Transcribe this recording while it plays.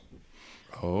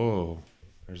Oh,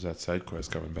 there's that side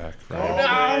quest coming back.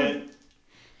 Right?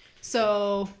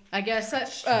 So I guess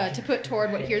that, to put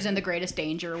toward what here's in the greatest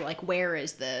danger, like where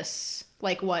is this?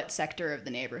 Like what sector of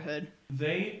the neighborhood?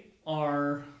 They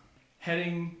are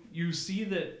heading. You see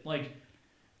that like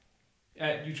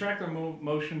you track their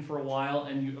motion for a while,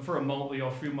 and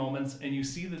a few moments, and you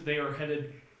see that they are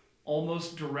headed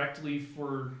almost directly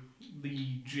for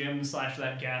the gym /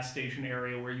 that gas station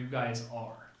area where you guys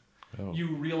are. Oh.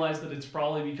 You realize that it's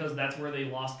probably because that's where they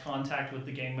lost contact with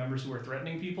the gang members who were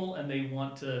threatening people, and they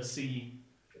want to see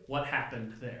what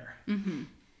happened there. Mm-hmm.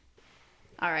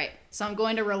 All right, so I'm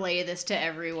going to relay this to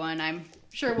everyone. I'm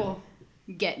sure we'll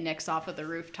get Nix off of the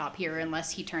rooftop here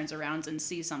unless he turns around and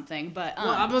sees something. But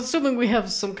well, I'm assuming we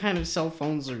have some kind of cell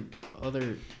phones or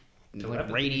other like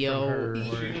radio.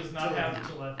 She does not have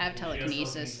telepathy. I have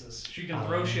telekinesis. She can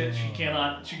throw shit. She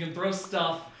cannot. She can throw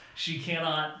stuff. She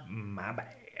cannot. My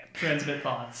bad. Transmit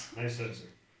thoughts. I said so.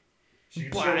 She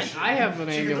can But throw shit. I have an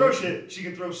She can amulet. throw shit. She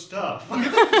can throw stuff.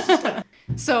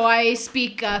 So I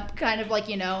speak up kind of like,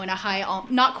 in a high,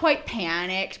 not quite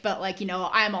panicked, but like,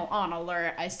 I'm on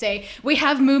alert. I say, we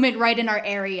have movement right in our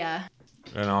area.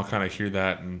 And I'll kind of hear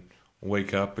that and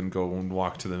wake up and go and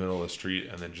walk to the middle of the street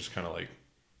and then just kind of like,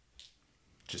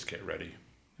 just get ready.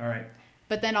 All right.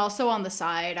 But then also on the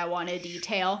side, I want to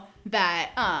detail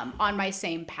that on my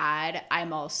same pad,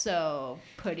 I'm also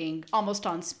putting almost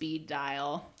on speed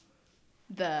dial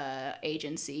the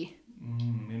agency.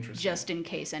 Interesting. Just in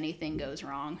case anything goes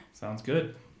wrong. Sounds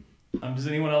good. Does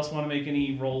anyone else want to make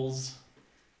any rolls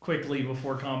quickly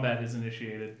before combat is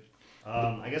initiated?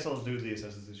 I guess I'll do the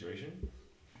assess the situation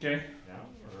Okay.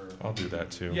 now. Or I'll do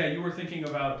that too. Yeah, you were thinking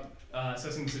about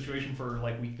assessing the situation for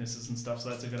like weaknesses and stuff, so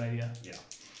that's a good idea. yeah.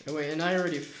 Oh, wait, and I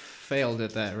already failed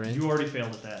at that, right? You already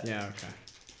failed at that. Yeah,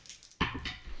 okay.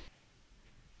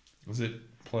 Was it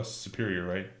plus superior,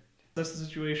 right? Assess the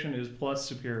situation is plus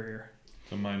superior.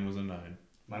 So mine was a 9.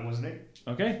 Mine was an 8.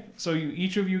 Okay, so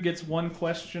each of you gets one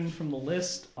question from the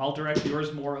list. I'll direct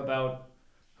yours more about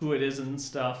who it is and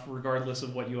stuff, regardless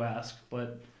of what you ask.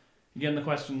 But again, the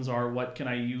questions are: what can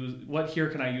I use? What here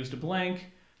can I use to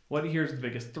blank? What here is the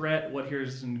biggest threat? What here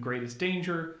is in greatest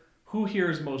danger? Who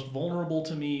here is most vulnerable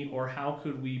to me? Or how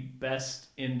could we best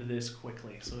end this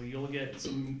quickly? So you'll get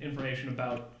some information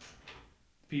about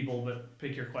people, but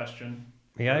pick your question.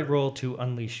 May I roll to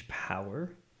unleash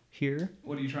power here?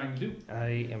 What are you trying to do?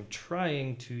 I am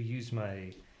trying to use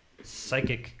my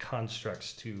psychic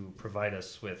constructs to provide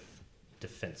us with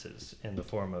defenses in the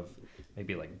form of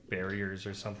maybe like barriers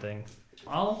or something.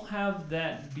 I'll have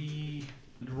that be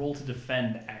the roll to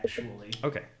defend, actually.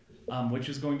 Okay. Which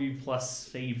is going to be plus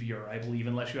savior, I believe,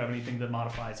 unless you have anything that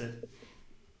modifies it.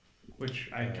 Which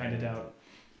I kind of doubt.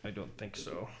 I don't think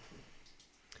so.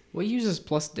 What uses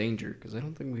plus danger? Because I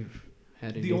don't think we've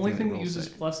had anything. The only thing that rolls uses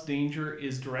plus danger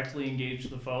is directly engage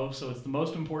the foe, so it's the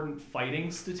most important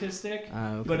fighting statistic,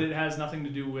 Okay. but it has nothing to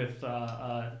do with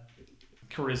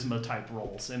charisma type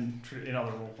rolls in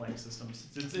other role playing systems.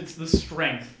 It's the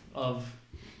strength of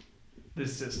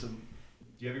this system.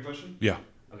 Do you have your question? Yeah.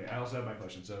 Okay, I also have my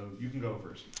question, so you can go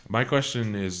first. My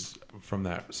question is from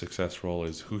that success roll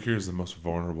is who here is the most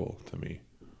vulnerable to me?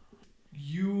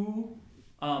 You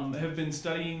have been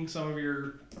studying some of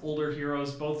your older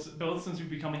heroes, both since you've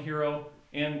become a hero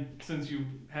and since you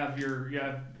have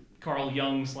Carl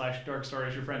Jung / Darkstar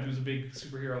as your friend who's a big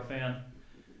superhero fan.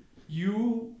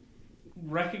 You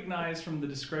recognize from the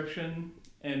description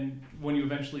and when you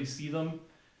eventually see them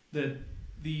that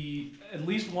at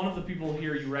least one of the people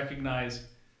here you recognize,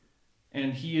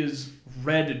 and he is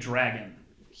Red Dragon.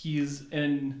 He's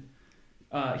a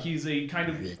kind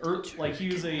of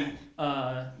he's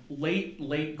a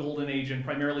late Golden Age and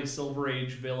primarily Silver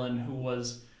Age villain who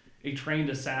was a trained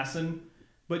assassin,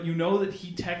 but you know that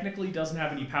he technically doesn't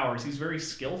have any powers. He's very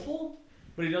skillful,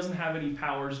 but he doesn't have any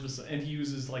powers, and he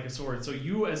uses like a sword. So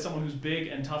you, as someone who's big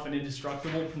and tough and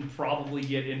indestructible, can probably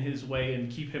get in his way and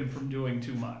keep him from doing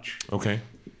too much. Okay.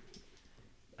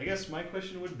 I guess my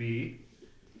question would be,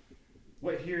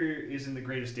 what here is in the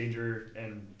greatest danger,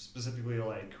 and specifically,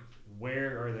 like,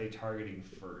 where are they targeting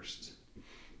first?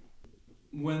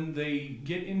 When they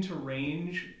get into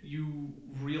range, you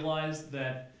realize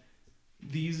that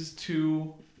these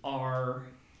two are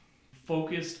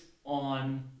focused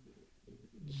on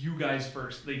you guys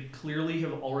first. They clearly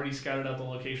have already scouted out the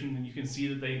location, and you can see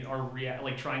that they are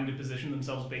trying to position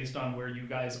themselves based on where you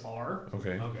guys are.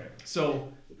 Okay. Okay.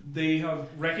 So they have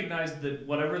recognized that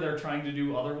whatever they're trying to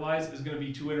do otherwise is going to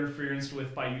be too interference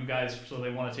with by you guys, so they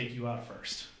want to take you out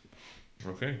first.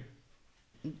 Okay.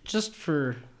 Just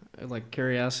for like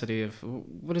curiosity, of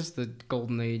what is the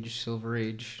Golden Age, Silver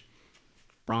Age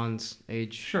Bronze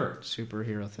Age Sure.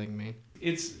 superhero thing, man.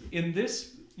 It's in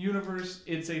this universe,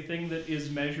 it's a thing that is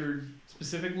measured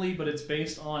specifically, but it's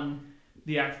based on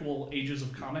the actual ages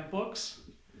of comic books.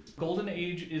 Golden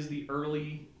Age is the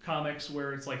early comics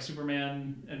where it's like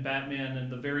Superman and Batman and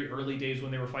the very early days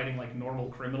when they were fighting like normal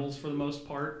criminals for the most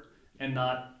part and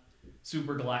not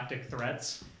super galactic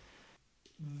threats.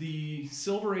 The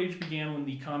Silver Age began when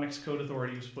the Comics Code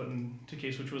Authority was put into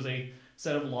case, which was a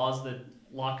set of laws that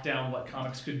locked down what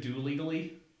comics could do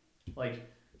legally, like,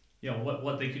 you know,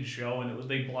 what they could show, and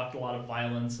they blocked a lot of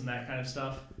violence and that kind of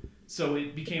stuff. So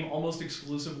it became almost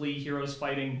exclusively heroes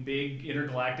fighting big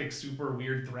intergalactic super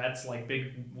weird threats, like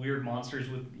big weird monsters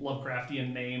with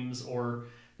Lovecraftian names, or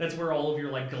that's where all of your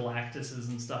like Galactuses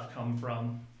and stuff come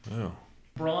from. Oh.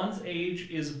 Bronze Age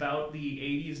is about the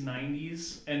 80s,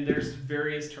 90s, and there's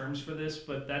various terms for this,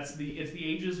 but it's the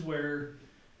ages where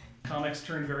comics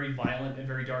turned very violent and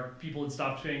very dark. People had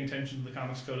stopped paying attention to the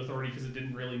Comics Code Authority because it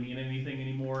didn't really mean anything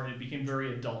anymore, and it became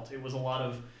very adult. It was a lot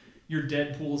of your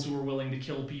Deadpools who were willing to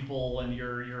kill people, and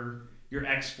your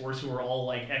X-Force who are all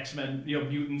like X-Men, you know,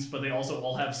 mutants, but they also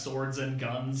all have swords and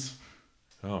guns.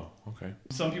 Oh, okay.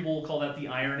 Some people will call that the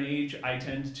Iron Age. I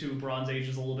tend to Bronze Age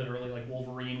is a little bit early, like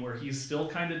Wolverine, where he's still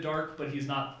kind of dark, but he's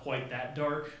not quite that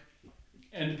dark.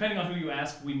 And depending on who you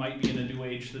ask, we might be in a new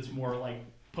age that's more like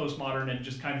postmodern and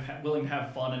just kind of willing to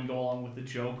have fun and go along with the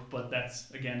joke. But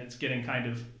that's, again, it's getting kind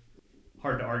of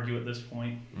hard to argue at this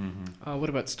point. Mm-hmm. What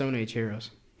about Stone Age heroes?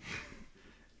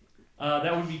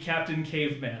 That would be Captain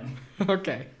Caveman.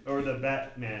 Okay. Or the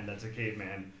Batman that's a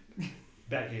caveman.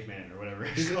 Bat Caveman or whatever.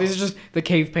 These are just the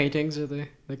cave paintings or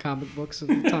the comic books of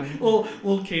the time.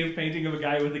 little cave painting of a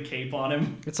guy with a cape on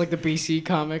him. It's like the BC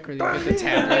comic where you get the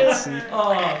tablets. And...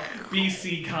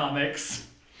 BC Comics.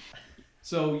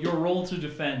 So your role to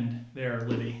defend there,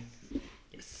 Liddy.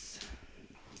 Yes.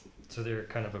 So they're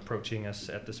kind of approaching us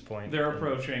at this point. They're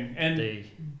approaching. And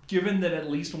They given that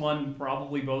at least one,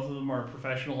 probably both of them are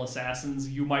professional assassins,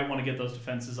 you might want to get those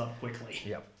defenses up quickly.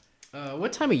 Yep.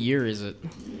 what time of year is it?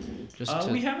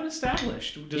 We haven't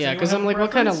established. Does yeah, anyone because have I'm a like,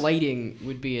 what kind of preference? lighting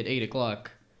would be at 8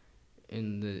 o'clock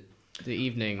in the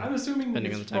evening? I'm assuming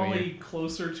depending on it's the time of probably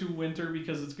closer to winter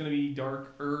because it's going to be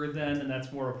darker then, and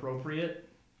that's more appropriate,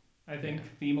 I think,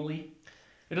 themally.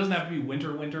 It doesn't have to be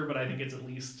winter, but I think it's at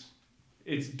least,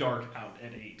 it's dark out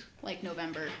at 8. Like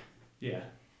November. Yeah.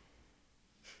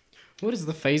 What is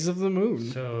the phase of the moon?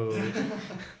 So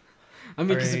I mean,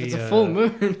 because if it's a I, full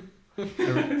moon.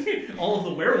 All of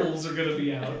the werewolves are going to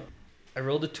be out. I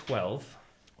rolled a 12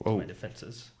 Whoa. with my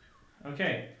defenses.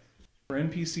 Okay. For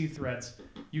NPC threats,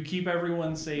 you keep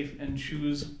everyone safe and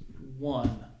choose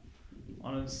one.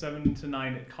 On a 7 to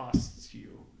 9, it costs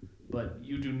you. But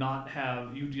you do not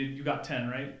have... You got 10,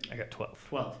 right? I got 12.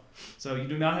 12. So you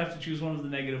do not have to choose one of the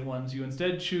negative ones. You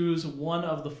instead choose one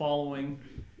of the following.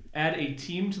 Add a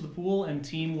team to the pool, and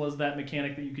team was that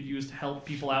mechanic that you could use to help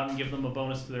people out and give them a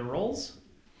bonus to their rolls.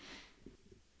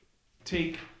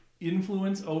 Take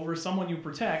influence over someone you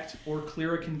protect, or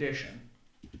clear a condition.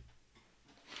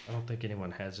 I don't think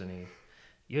anyone has any.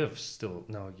 You have still...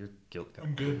 No, you're guilty.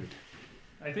 I'm good.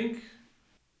 I think...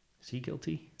 Is he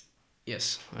guilty?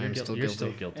 Yes, I You're am guil- still You're guilty.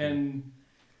 still guilty. And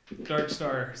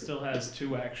Darkstar still has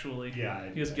 2, actually. Yeah.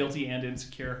 He has guilty and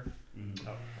insecure.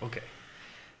 Oh, okay.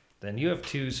 Then you have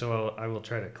 2, so I will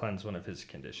try to cleanse one of his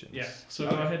conditions. Yeah, so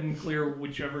go ahead and clear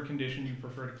whichever condition you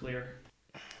prefer to clear.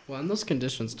 Well, and those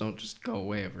conditions don't just go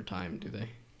away over time, do they?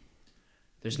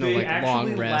 There's no They like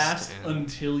actually long rest. last and...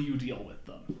 until you deal with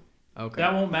them. Okay.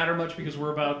 That won't matter much because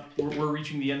we're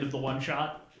reaching the end of the one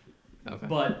shot. Okay.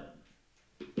 But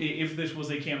if this was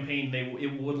a campaign,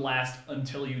 it would last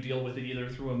until you deal with it either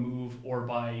through a move or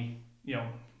by,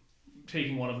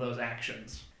 taking one of those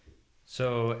actions.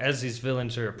 So as these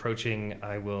villains are approaching,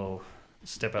 I will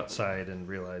step outside and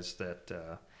realize that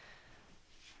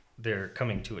they're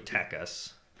coming to attack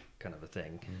us, kind of a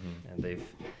thing, and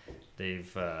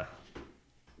they've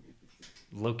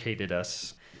located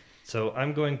us. So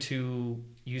I'm going to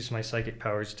use my psychic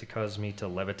powers to cause me to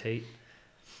levitate,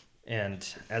 and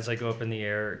as I go up in the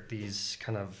air, these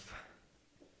kind of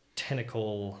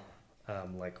tentacle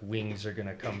like wings are going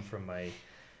to come from my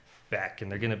back,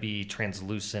 and they're going to be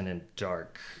translucent and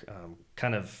dark,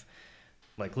 kind of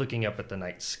like looking up at the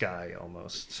night sky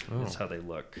almost. That's how they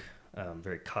look,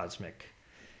 very cosmic.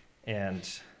 And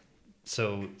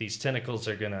so these tentacles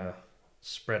are going to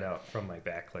spread out from my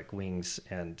back like wings,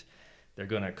 and they're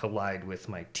going to collide with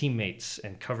my teammates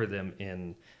and cover them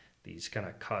in these kind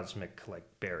of cosmic like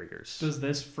barriers. Does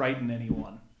this frighten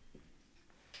anyone?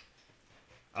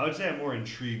 I would say I'm more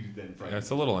intrigued than frightened. Yeah, it's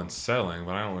a little unsettling,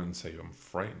 but I wouldn't say I'm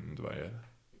frightened by it.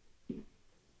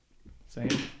 Same.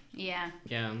 Yeah.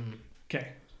 Yeah, Okay.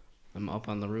 I'm up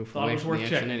on the roof Thought it away was from worth the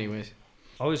action checking. anyways.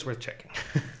 Always worth checking.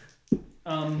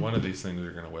 One of these things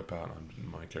are gonna whip out on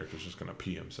my character's just gonna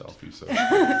pee himself. He's so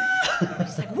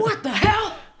It's like, what the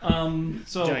hell?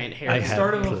 So Giant hair. at I the have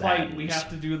start of a fight, we plans. have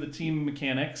to do the team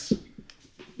mechanics.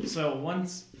 So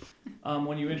once,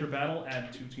 when you enter battle,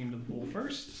 add 2 team to the pool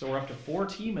first. So we're up to 4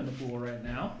 team in the pool right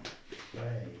now.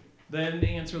 Then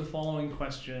answer the following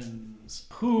questions.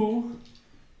 Who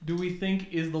do we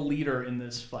think is the leader in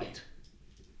this fight?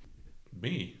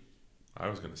 me. I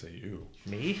was gonna say you.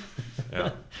 Me?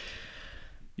 Yeah.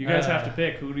 You guys have to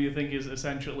pick. Who do you think is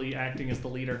essentially acting as the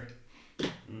leader?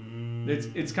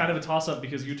 It's kind of a toss-up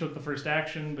because you took the first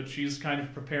action, but she's kind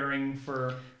of preparing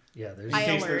for... Yeah, there's I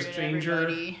case there's alerted danger.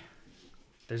 everybody.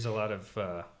 there's a lot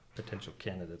of potential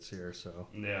candidates here, so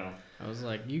Yeah. I was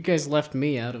like, you guys left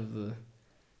me out of the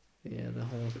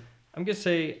whole. I'm gonna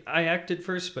say I acted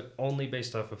first, but only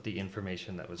based off of the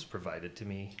information that was provided to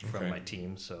me from Okay. my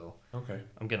team. So Okay.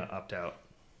 I'm gonna opt out.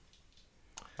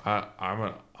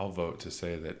 I'll vote to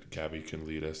say that Gabby can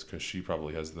lead us because she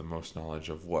probably has the most knowledge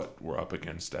of what we're up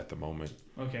against at the moment.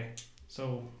 Okay,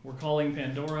 so we're calling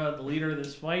Pandora the leader of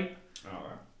this fight. All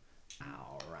right.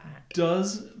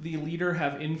 Does the leader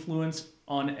have influence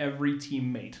on every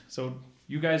teammate? So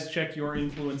you guys check your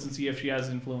influence and see if she has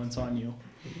influence on you.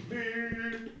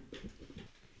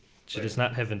 She does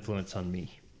not have influence on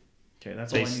me, Okay,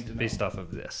 that's all I need to know. based off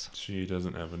of this. She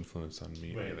doesn't have influence on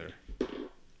me Wait. either.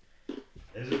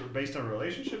 Is it based on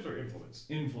relationships or influence?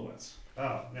 Influence.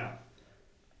 Oh, no.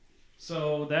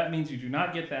 So that means you do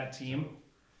not get that team,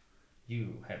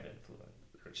 You have influence,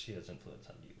 or she has influence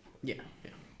on you. Yeah.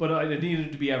 but it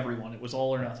needed to be everyone. It was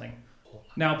all or nothing.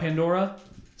 Now, Pandora,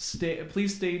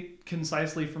 please state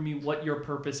concisely for me what your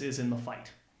purpose is in the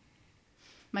fight.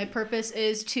 My purpose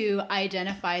is to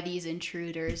identify these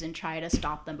intruders and try to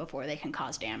stop them before they can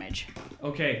cause damage.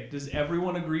 Okay, does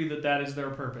everyone agree that that is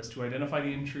their purpose, to identify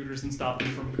the intruders and stop them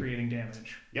from creating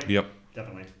damage? Yep.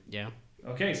 Definitely. Yeah.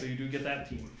 Okay, so you do get that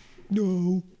team.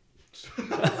 No.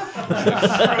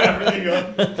 Everything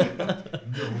up.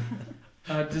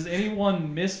 Does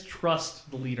anyone mistrust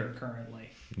the leader currently?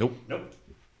 Nope. Nope.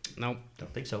 Nope.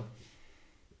 Don't think so.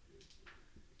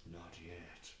 Not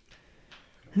yet.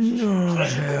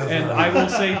 And I will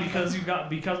say because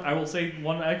I will say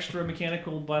one extra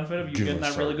mechanical benefit of you Give getting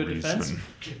us that really our good defense. reason.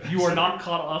 You are not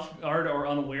caught off guard or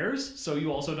unawares, so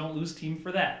you also don't lose team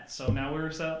for that. So now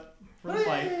we're set up for the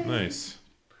fight. Nice.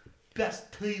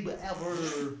 Best team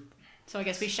ever. So I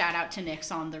guess we shout out to Nyx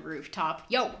on the rooftop.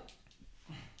 Yo!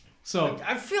 So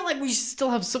I feel like we should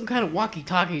still have some kind of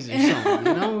walkie-talkies or something,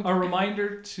 you know? a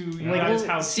reminder to you Like guys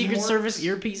little how Secret team Service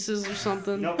works. earpieces or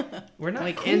something. Nope. We're not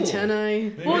Like cool.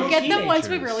 antennae. We'll get them once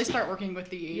we teenagers. really start working with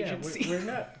the Yeah, agency. we're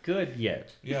not good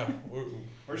yet. Yeah. We're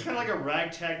just kind of like a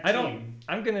ragtag team. I don't.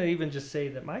 I'm gonna even just say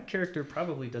that my character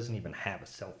probably doesn't even have a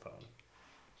cell phone.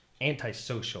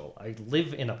 Antisocial. I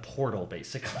live in a portal,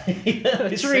 basically.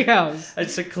 Treehouse. I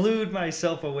seclude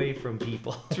myself away from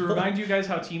people. To remind you guys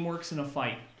how team works in a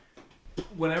fight.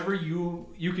 Whenever you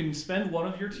can spend one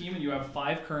of your team, and you have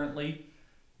 5 currently,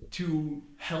 to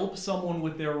help someone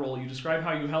with their role. You describe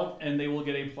how you help, and they will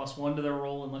get a +1 to their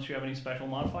role unless you have any special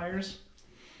modifiers.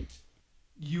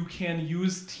 You can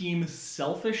use team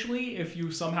selfishly if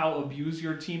you somehow abuse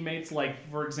your teammates. Like,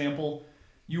 for example,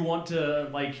 you want to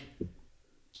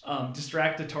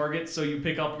distract a target, so you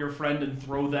pick up your friend and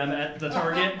throw them at the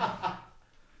target.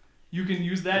 You can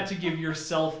use that to give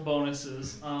yourself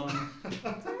bonuses.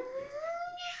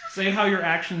 Say how your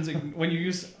actions, when you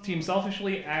use team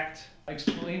selfishly,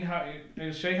 say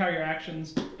how your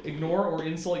actions ignore or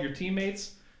insult your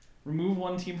teammates, remove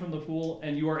one team from the pool,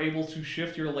 and you are able to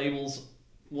shift your labels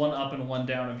 1 up and 1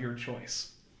 down of your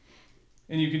choice.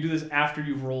 And you can do this after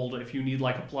you've rolled. If you need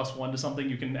like a +1 to something,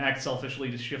 you can act selfishly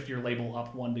to shift your label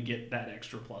up 1 to get that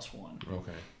extra +1.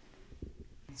 Okay.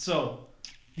 So,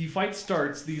 the fight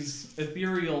starts. These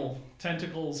ethereal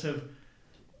tentacles have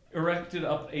erected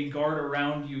up a guard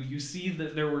around you. You see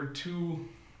that there were 2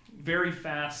 very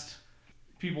fast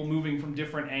people moving from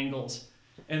different angles,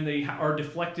 and they are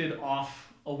deflected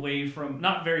off away from,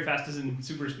 not very fast as in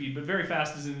super speed, but very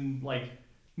fast as in like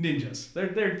ninjas. They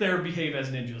behave as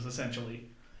ninjas essentially.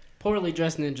 Poorly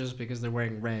dressed ninjas because they're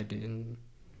wearing red in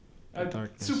the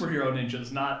darkness. Superhero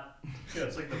ninjas, not. Yeah,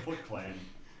 it's like the Foot Clan.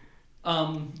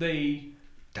 They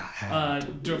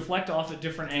deflect off at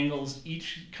different angles,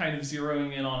 each kind of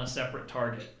zeroing in on a separate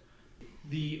target.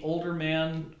 The older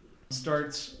man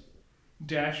starts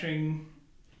dashing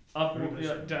up,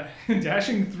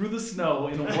 dashing through the snow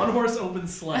in a 1-horse open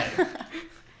sleigh.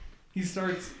 He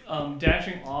starts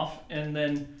dashing off and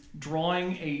then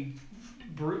drawing a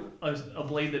a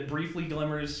blade that briefly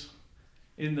glimmers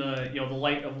in the the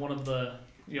light of one of the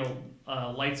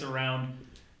lights around,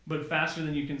 but faster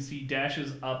than you can see,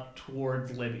 dashes up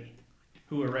towards Libby,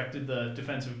 who erected the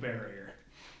defensive barrier.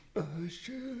 Oh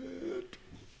shit!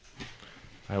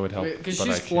 I would help Because but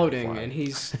she's I can't floating fly. and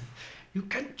he's. You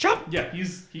can jump. Yeah,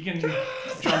 he can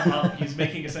jump up. He's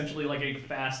making essentially like a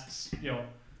fast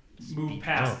move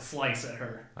past slice at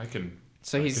her. I can.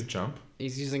 So I he's could jump.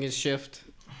 using his shift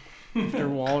after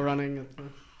wall running.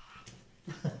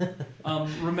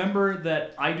 Remember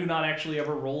that I do not actually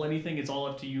ever roll anything. It's all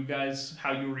up to you guys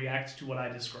how you react to what I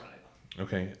describe.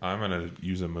 Okay, I'm gonna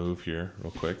use a move here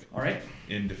real quick. All right.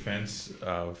 In defense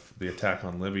of the attack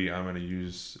on Libby, I'm gonna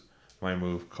use my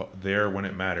move there when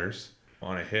it matters.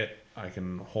 On a hit, I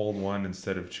can hold one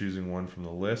instead of choosing one from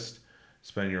the list.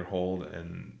 Spend your hold,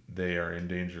 and they are in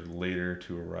danger later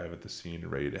to arrive at the scene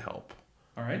ready to help.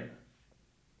 All right.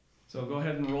 So go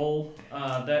ahead and roll.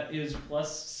 That is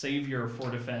plus savior for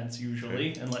defense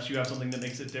usually, unless you have something that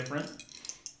makes it different.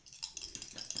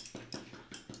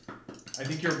 I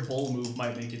think your bull move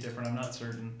might make it different. I'm not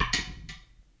certain.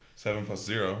 7 plus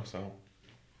 0, so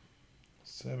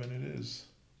 7 it is.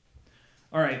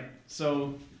 All right.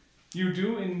 So you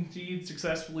do indeed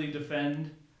successfully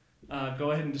defend.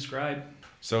 Go ahead and describe.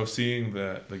 So seeing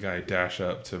the guy dash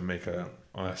up to make a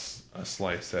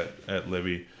slice at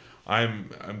Libby, I'm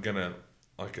gonna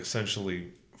like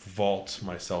essentially vault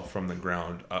myself from the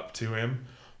ground up to him,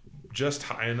 just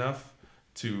high enough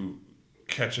to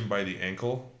catch him by the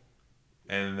ankle,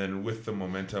 and then with the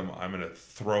momentum, I'm gonna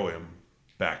throw him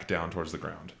back down towards the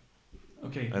ground,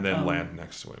 Okay. and then land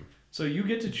next to him. So you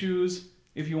get to choose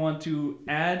if you want to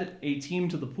add a team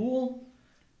to the pool,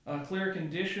 clear a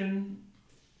condition,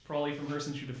 probably from her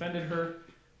since you defended her,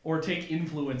 or take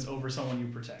influence over someone you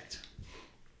protect.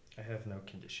 I have no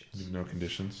conditions. No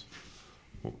conditions.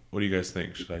 What do you guys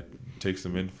think? Should I take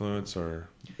some influence or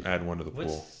add one to the pool?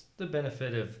 What's the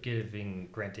benefit of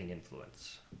granting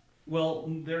influence? Well,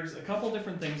 there's a couple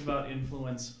different things about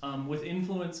influence. With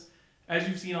influence, as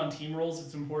you've seen on team roles,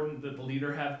 it's important that the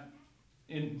leader have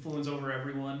influence over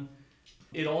everyone.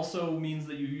 It also means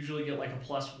that you usually get like a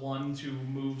 +1 to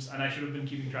moves, and I should have been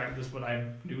keeping track of this, but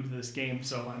I'm new to this game,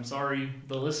 so I'm sorry,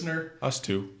 the listener. Us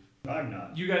too. I'm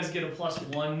not. You guys get a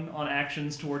 +1 on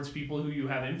actions towards people who you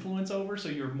have influence over, so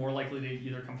you're more likely to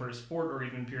either come for a support or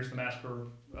even pierce the mask or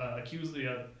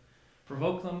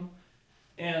provoke them.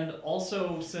 And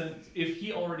also, since if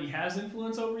he already has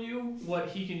influence over you, what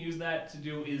he can use that to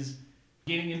do is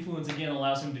gaining influence again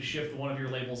allows him to shift one of your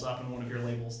labels up and one of your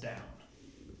labels down.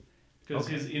 Because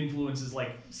his influence is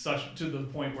like such to the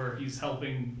point where he's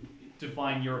helping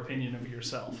define your opinion of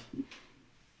yourself.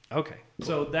 Okay.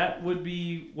 So that would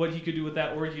be what he could do with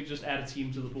that, or he could just add a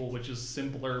team to the pool, which is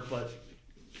simpler, but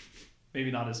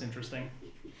maybe not as interesting.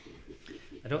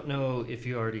 I don't know if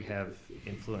you already have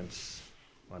influence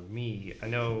on me. I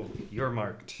know you're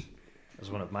marked as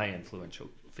one of my influential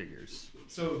figures.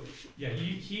 So yeah,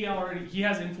 he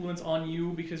has influence on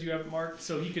you because you have it marked.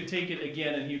 So he could take it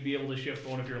again, and he'd be able to shift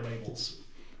one of your labels,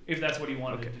 if that's what he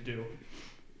wanted to do.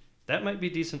 That might be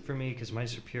decent for me because my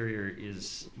superior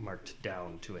is marked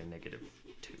down to a -2.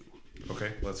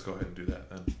 Okay, let's go ahead and do that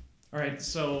then. All right,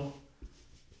 so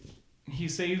he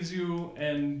saves you,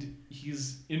 and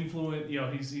he's influent.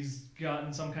 He's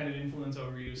gotten some kind of influence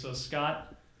over you. So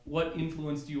Scott, what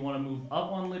influence do you want to move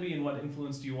up on Libby, and what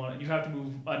influence do you want? You have to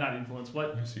move. Not influence.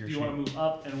 What do you want to move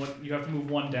up, and what you have to move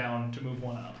one down to move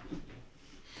one up?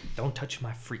 Don't touch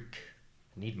my freak.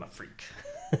 I need my freak.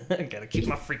 I gotta keep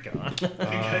my freak on.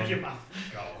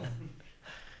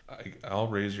 I'll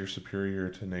raise your superior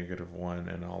to -1,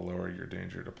 and I'll lower your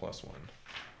danger to +1.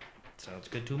 Sounds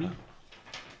good to me.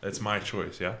 It's my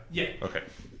choice, yeah? Yeah. Okay.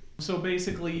 So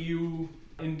basically,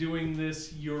 in doing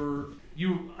this,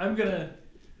 I'm gonna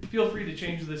feel free to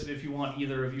change this if you want,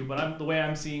 either of you. But the way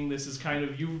I'm seeing this is kind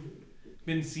of you've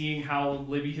been seeing how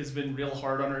Libby has been real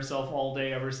hard on herself all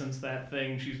day ever since that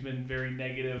thing. She's been very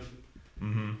negative.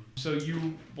 Mm-hmm. So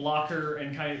you block her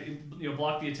and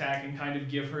block the attack and kind of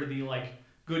give her the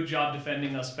good job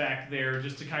defending us back there,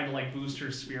 just to kind of boost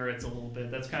her spirits a little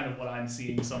bit. That's kind of what I'm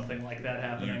seeing, something like that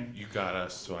happening. You got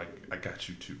us, so I got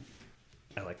you too.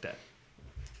 I like that.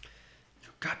 You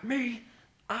got me.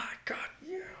 I got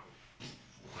you.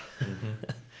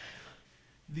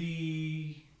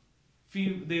 The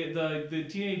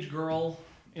teenage girl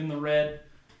in the red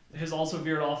has also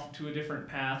veered off to a different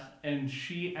path, and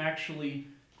she actually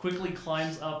quickly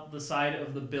climbs up the side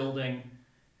of the building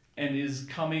and is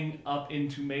coming up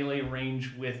into melee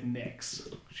range with Nyx.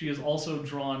 She has also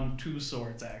drawn 2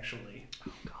 swords, actually.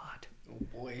 Oh God. Oh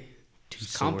boy.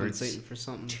 Just swords, compensating for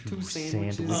something. 2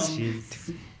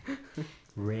 sandwiches.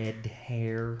 Red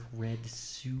hair, red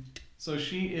suit. So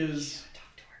she is.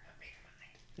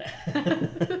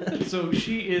 So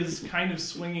she is kind of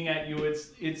swinging at you.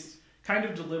 It's kind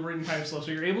of deliberate and kind of slow.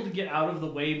 So you're able to get out of the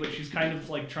way, but she's kind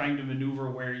of like trying to maneuver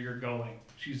where you're going.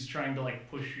 She's trying to like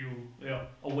push you,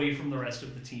 away from the rest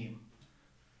of the team.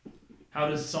 How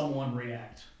does someone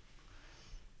react?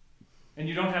 And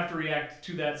you don't have to react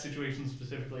to that situation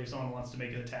specifically if someone wants to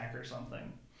make an attack or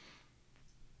something.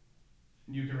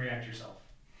 You can react yourself.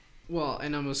 Well,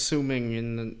 and I'm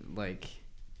assuming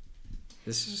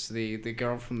this is the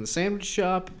girl from the sandwich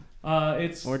shop,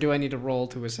 It's or do I need to roll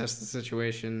to assess the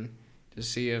situation to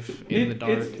see if in the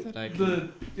dark that I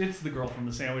can... It's the girl from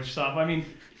the sandwich shop. I mean,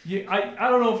 I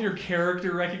don't know if your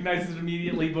character recognizes it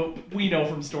immediately, but we know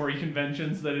from story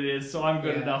conventions that it is, so I'm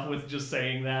good enough with just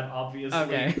saying that, obviously.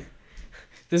 Okay.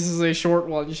 This is a short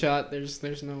one shot.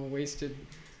 There's no wasted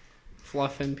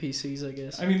fluff NPCs, I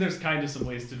guess. I mean, there's kind of some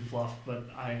wasted fluff, but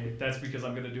that's because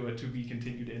I'm going to do a to be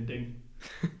continued ending.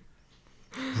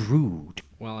 Rude.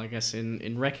 Well, I guess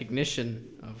in recognition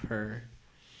of her,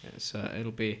 yes,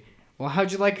 it'll be, well,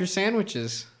 how'd you like your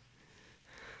sandwiches?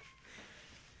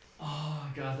 Oh,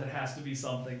 God, that has to be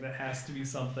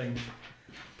something.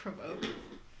 Provoke.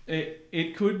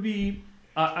 It could be...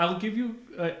 I'll give you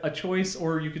a choice,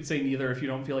 or you could say neither if you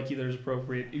don't feel like either is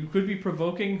appropriate. You could be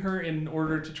provoking her in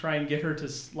order to try and get her to,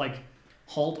 like,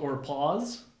 halt or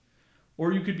pause,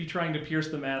 or you could be trying to pierce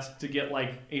the mask to get,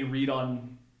 like, a read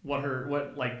on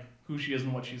who she is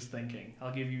and what she's thinking.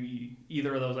 I'll give you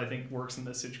either of those. I think works in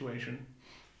this situation.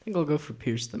 I think I'll go for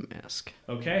pierce the mask.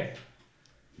 Okay.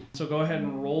 So go ahead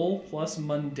and roll plus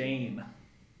mundane.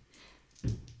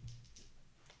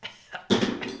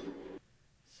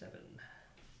 7.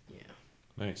 Yeah.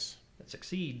 Nice. That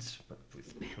succeeds, but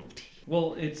with penalty.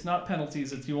 Well, it's not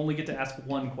penalties. It's you only get to ask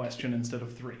one question instead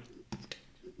of 3.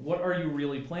 What are you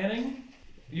really planning?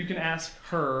 You can ask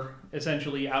her,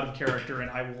 essentially, out of character,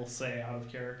 and I will say out of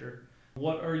character.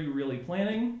 What are you really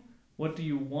planning? What do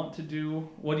you want to do?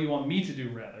 What do you want me to do,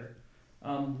 rather?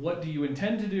 What do you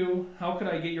intend to do? How could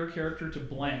I get your character to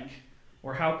blank?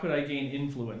 Or how could I gain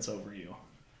influence over you?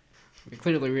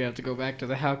 Clearly, we have to go back to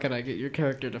the how can I get your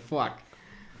character to fuck.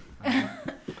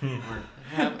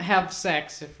 Have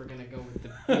sex if we're going to go with the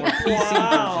more PC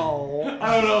version.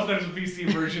 I don't know if there's a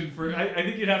PC version for... I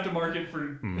think you'd have to mark it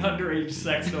for underage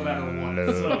sex no matter what.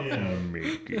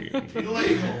 So.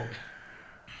 Illegal.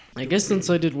 I guess since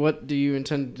I did what do you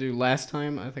intend to do last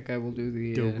time, I think I will do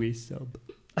the... sub.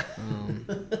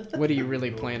 What are you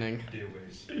really planning?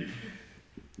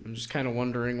 I'm just kind of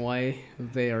wondering why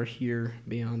they are here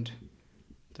beyond...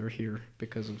 They're here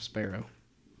because of Sparrow.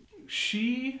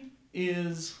 She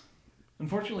is...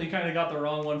 Unfortunately, you kind of got the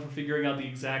wrong one for figuring out the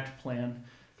exact plan.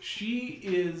 She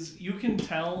is... You can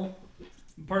tell,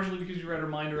 partially because you read her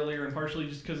mind earlier, and partially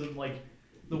just because of, like,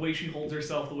 the way she holds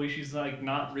herself, the way she's, like,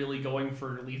 not really going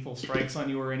for lethal strikes on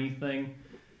you or anything.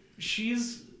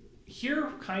 She's here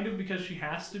kind of because she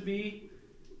has to be.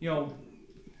 You know,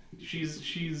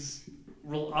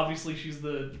 obviously she's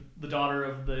the daughter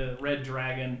of the Red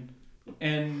Dragon,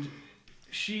 and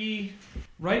she,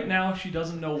 right now, she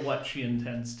doesn't know what she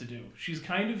intends to do. She's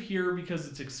kind of here because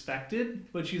it's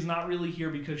expected, but she's not really here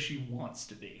because she wants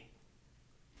to be.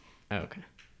 Okay.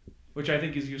 Which I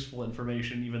think is useful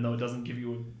information, even though it doesn't give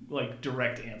you a, like,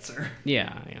 direct answer.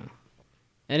 Yeah.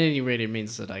 At any rate, it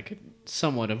means that I could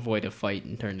somewhat avoid a fight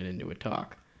and turn it into a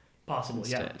talk. Possible,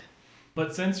 yeah. Instead.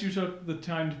 But since you took the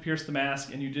time to pierce the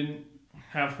mask and you didn't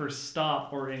have her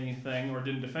stop or anything, or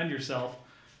didn't defend yourself,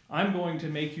 I'm going to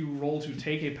make you roll to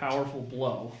take a powerful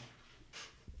blow.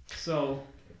 So,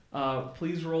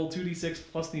 please roll 2d6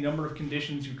 plus the number of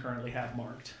conditions you currently have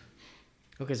marked.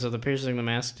 Okay, so the piercing the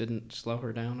mask didn't slow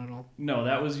her down at all? No,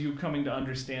 that was you coming to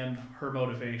understand her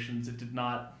motivations. It did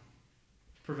not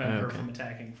prevent her from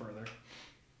attacking further.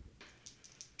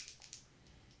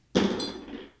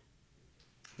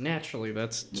 Naturally,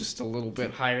 that's just a little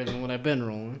bit higher than what I've been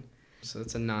rolling. So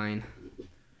that's a 9.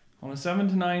 On a 7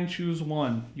 to 9, choose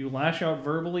 1. You lash out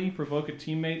verbally, provoke a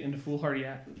teammate into foolhardy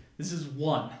act. This is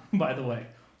 1, by the way.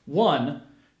 1,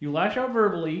 you lash out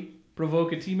verbally,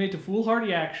 provoke a teammate to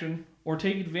foolhardy action, or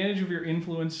take advantage of your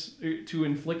influence to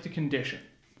inflict a condition.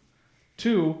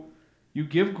 2, you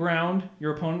give ground,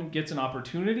 your opponent gets an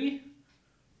opportunity.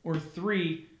 Or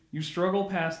 3, you struggle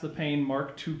past the pain,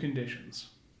 mark 2 conditions.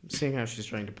 Seeing how she's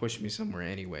trying to push me somewhere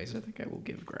anyways, I think I will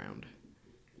give ground.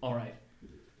 All right.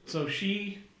 So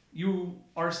you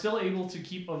are still able to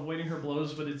keep avoiding her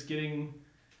blows, but it's getting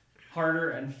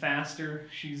harder and faster.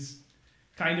 She's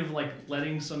kind of like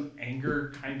letting some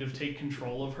anger kind of take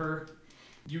control of her.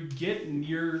 You get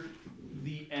near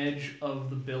the edge of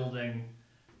the building,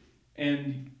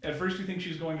 and at first you think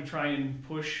she's going to try and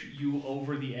push you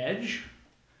over the edge.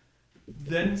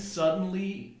 Then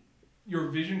suddenly, your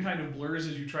vision kind of blurs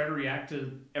as you try to react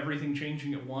to everything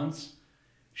changing at once.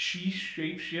 She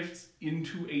shapeshifts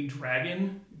into a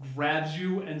dragon, grabs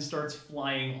you, and starts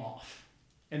flying off.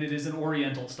 And it is an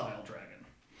Oriental style dragon.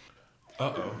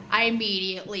 Uh-oh. I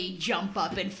immediately jump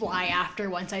up and fly after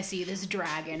once I see this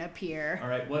dragon appear. All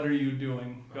right, what are you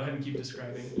doing? Go ahead and keep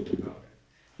describing. Okay.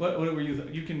 What were you?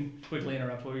 You can quickly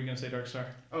interrupt. What were you going to say, Darkstar?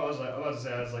 Oh, I was about to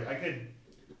say,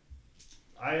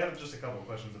 I have just a couple of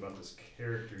questions about this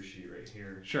character sheet right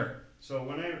here. Sure. So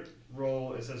when I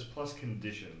roll, it says plus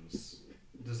conditions.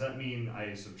 Does that mean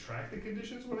I subtract the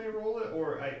conditions when I roll it,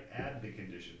 or I add the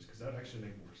conditions? Because that would actually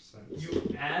make more sense.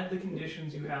 You add the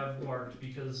conditions you have marked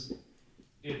because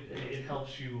it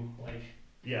helps you, like...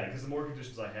 Yeah, because the more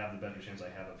conditions I have, the better chance I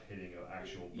have of hitting an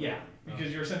actual burn. Yeah,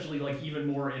 because you're essentially, like, even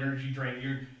more energy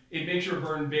drained. It makes your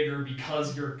burn bigger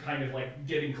because you're kind of, like,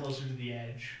 getting closer to the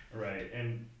edge. Right,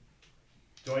 and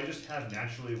do I just have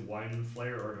naturally one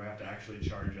flare, or do I have to actually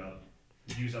charge up,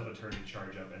 use up a turn to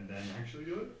charge up, and then actually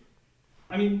do it?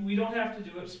 I mean, we don't have to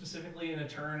do it specifically in a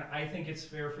turn. I think it's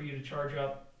fair for you to charge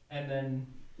up and then,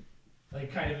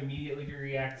 like, kind of immediately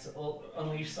react,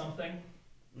 unleash something.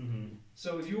 Mm-hmm.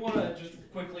 So if you want to just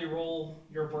quickly roll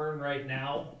your burn right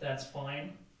now, that's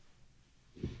fine.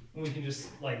 And we can just,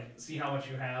 like, see how much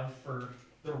you have for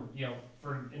the,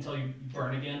 for until you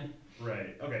burn again.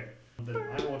 Right, okay. Then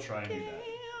I will try and do that.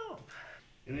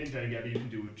 In the meantime, Gabby, you can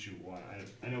do what you want.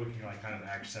 I know we can, like, kind of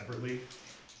act separately.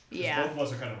 Yeah. Both of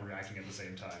us are kind of reacting at the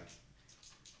same time.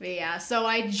 But yeah, so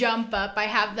I jump up. I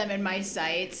have them in my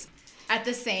sights. At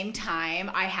the same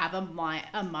time, I have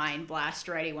a mind blast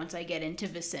ready once I get into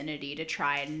vicinity to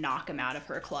try and knock him out of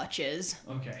her clutches.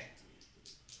 Okay.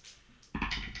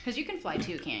 Because you can fly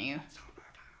too, can't you?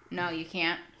 No, you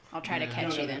can't. I'll try to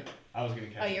catch you then. I was going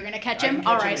to catch Oh, him. you're going to catch I can him? catch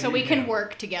All him right, and so you we can can't.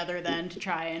 work together then to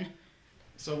try and...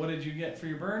 So what did you get for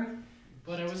your burn?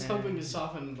 But I was hoping to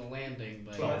soften the landing,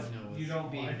 but Well, no, you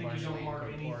don't. being I think you don't partially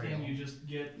mark incorporeal. anything. You just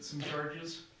get some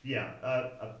charges. Yeah,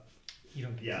 You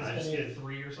don't get yeah, I Just just hold get,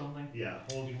 3 or something. yeah,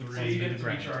 hold You would So fall you three. through get the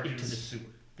 3 ground charges. into the sewer.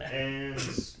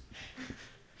 And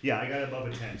yeah, I got above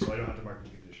a 10, so I don't have to mark the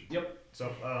condition. Yep.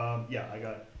 So, yeah, I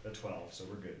got a 12, so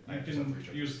we're good. I You just have can three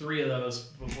charges. use 3 of those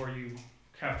before you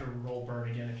have to roll burn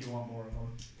again if you want more of them.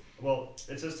 Well,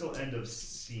 it says till end of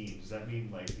scene. Does that mean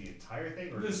like the entire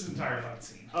thing, or This just entire fight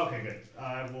scene. Okay, good.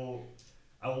 I will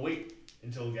wait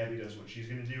until Gabby does what she's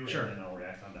gonna do, Sure. and then I'll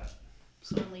react on that.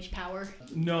 So unleash power.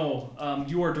 No,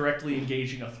 you are directly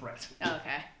engaging a threat.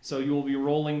 Okay. So you will be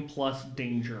rolling plus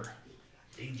danger.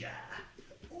 Danger.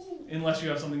 Unless you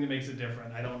have something that makes it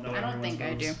different. I don't know. I don't everyone's think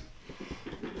I do.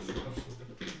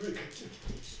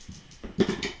 moves.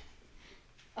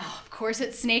 Oh, of course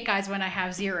it's Snake Eyes when I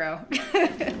have 0.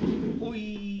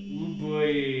 Ooh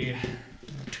boy.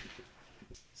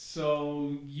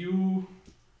 So you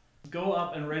go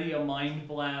up and ready a mind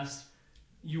blast.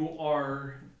 You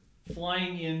are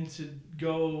flying in to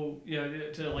go,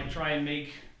 to like try and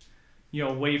make,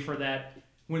 way for that.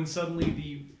 When suddenly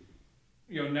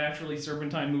the, naturally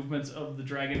serpentine movements of the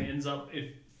dragon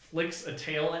it flicks a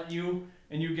tail at you,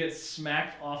 and you get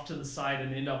smacked off to the side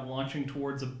and end up launching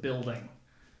towards a building.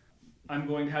 I'm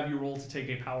going to have you roll to take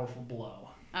a powerful blow.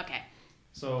 Okay.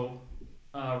 So,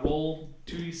 roll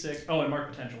 2d6. Oh, and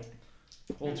mark potential.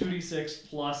 Roll 2d6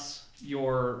 plus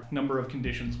your number of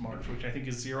conditions marked, which I think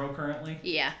is 0 currently.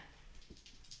 Yeah.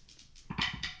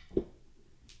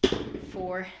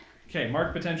 4. Okay,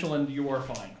 mark potential and you are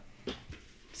fine.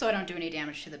 So I don't do any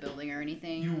damage to the building or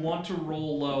anything. You want to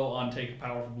roll low on take a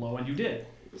powerful blow, and you did.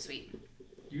 Sweet.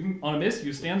 You on a miss,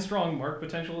 you stand strong. Mark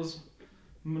potential is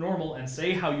normal, and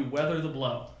say how you weather the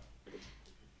blow.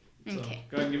 So, Okay.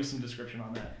 go ahead and give us some description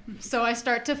on that. So I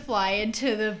start to fly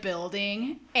into the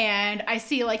building, and I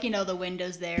see, the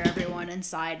windows there. Everyone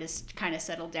inside is kind of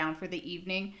settled down for the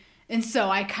evening. And so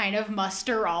I kind of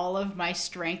muster all of my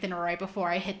strength, and right before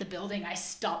I hit the building, I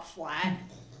stop flat.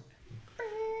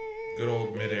 Good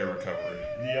old mid-air recovery.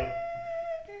 Yep.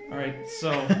 All right,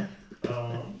 so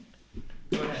go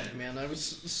ahead. Man, I was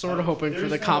sort of hoping for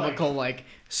There's the no, comical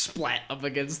splat up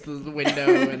against the window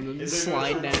and then Is there no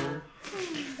slide turn down.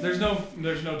 There's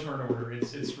no turn order.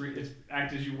 It's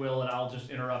act as you will, and I'll just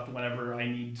interrupt whenever I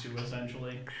need to.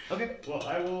 Essentially, Okay.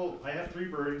 Well, I have 3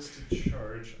 burns to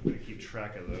charge. I'm gonna keep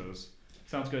track of those.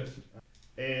 sounds good.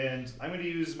 And I'm going to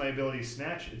use my ability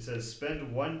Snatch. It says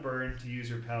spend 1 burn to use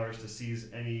your powers to seize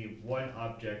any one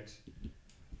object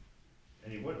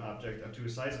up to a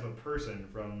size of a person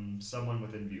from someone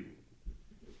within view.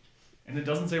 And it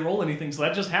doesn't say roll anything, so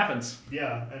that just happens.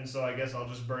 Yeah, and so I guess I'll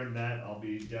just burn that. I'll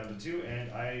be down to 2,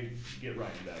 and I get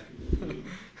Ryan back.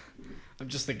 I'm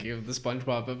just thinking of the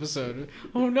SpongeBob episode.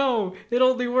 Oh no, it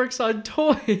only works on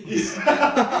toys.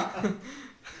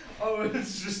 Oh,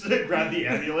 it's just to grab the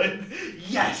amulet.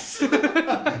 Yes!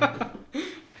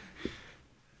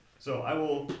 So I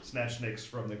will snatch Nyx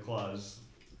from the claws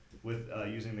with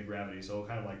using the gravity, so I'll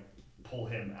kind of like pull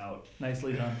him out.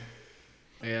 Nicely done.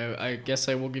 Yeah, I guess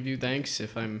I will give you thanks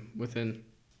if I'm within,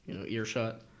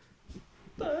 earshot.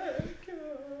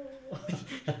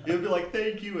 You'll be like,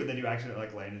 thank you, and then you accidentally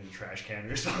like land in a trash can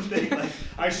or something. Like,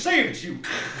 I saved you!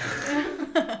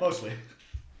 Mostly.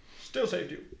 Still saved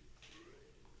you.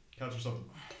 Counts for something.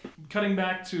 Cutting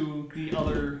back to the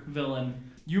other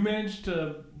villain, you manage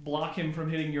to block him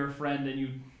from hitting your friend and you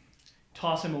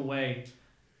toss him away.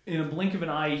 In a blink of an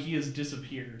eye, he has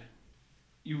disappeared.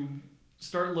 You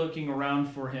start looking around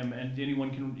for him, and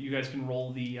you guys can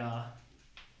roll the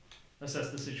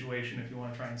assess the situation if you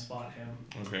want to try and spot him.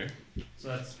 Okay. So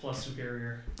that's plus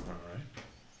superior. All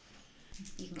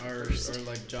right. Are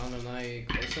like John and I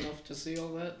close enough to see all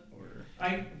that, or?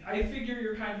 I figure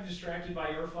you're kind of distracted by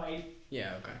your fight.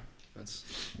 Yeah, okay. That's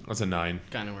That's a 9.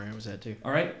 kind of where I was at too.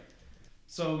 All right.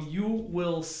 So you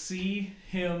will see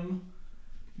him,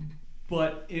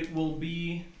 but it will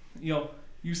be,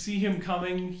 you see him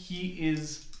coming. He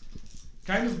is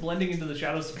kind of blending into the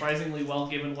shadows surprisingly well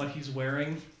given what he's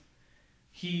wearing.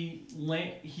 He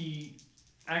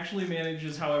actually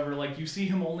manages, however, you see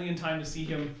him only in time to see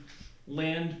him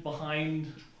land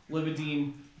behind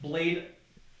Libidine, blade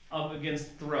up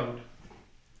against throat.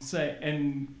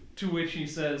 And to which he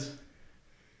says,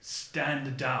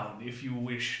 "Stand down if you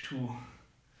wish to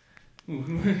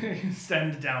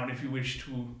stand down if you wish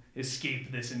to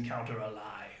escape this encounter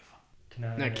alive."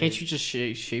 Now, can't you just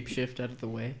shapeshift out of the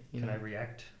way? Can I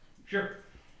react? Sure.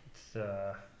 It's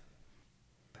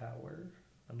power.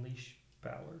 Unleash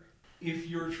power. If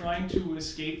you're trying to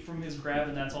escape from his grab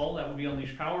and that's all, that would be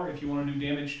unleash power. If you want to do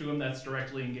damage to him, that's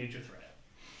directly engage a threat,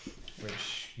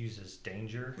 Which uses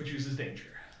danger. which uses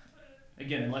danger.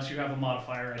 Again, unless you have a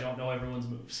modifier, I don't know everyone's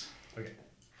moves. Okay.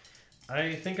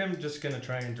 I think I'm just going to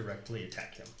try and directly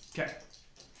attack him. Okay.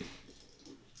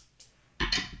 So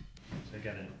I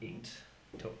got an 8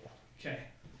 total. Okay.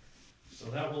 So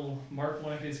that will mark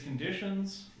one of his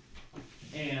conditions.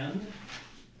 And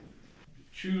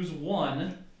choose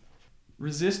one.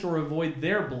 Resist or avoid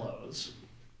their blows.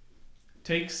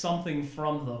 Take something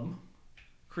from them.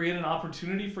 Create an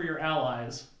opportunity for your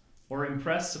allies. Or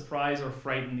impress, surprise, or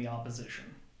frighten the opposition.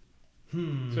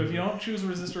 So if you don't choose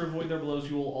resist or avoid their blows,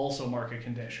 you will also mark a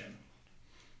condition.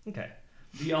 Okay.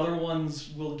 The other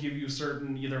ones will give you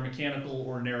certain either mechanical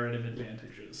or narrative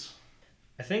advantages.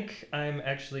 I think I'm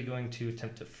actually going to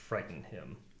attempt to frighten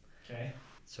him. Okay.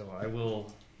 So I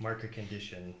will mark a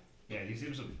condition. Yeah, he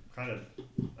seems kind of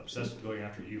obsessed with going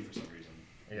after you for some reason.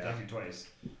 Yeah. Attacked you twice.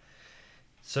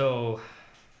 So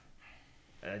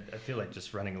I feel like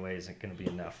just running away isn't going to be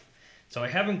enough. So I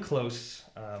have him close.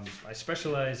 I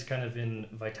specialize kind of in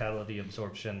vitality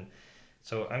absorption.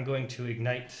 So I'm going to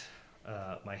ignite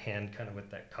my hand kind of with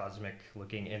that cosmic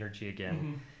looking energy again.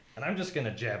 Mm-hmm. And I'm just going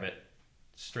to jab it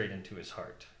straight into his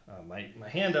heart. My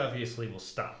hand obviously will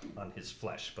stop on his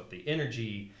flesh, but the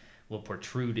energy will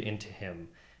protrude into him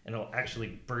and it'll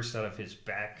actually burst out of his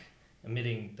back,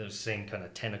 emitting those same kind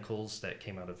of tentacles that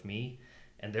came out of me.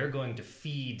 And they're going to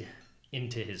feed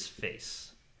into his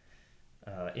face,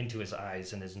 into his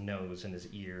eyes and his nose and his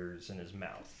ears and his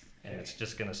mouth. And it's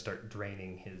just going to start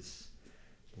draining his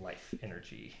life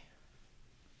energy.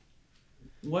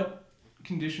 What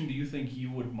condition do you think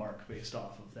you would mark based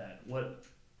off of that? What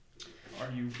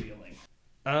are you feeling?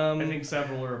 I think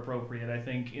several are appropriate. I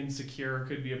think insecure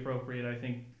could be appropriate. I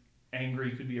think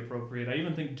angry could be appropriate. I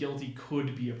even think guilty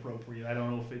could be appropriate. I don't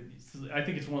know if I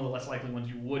think it's one of the less likely ones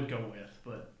you would go with,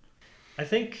 but I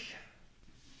think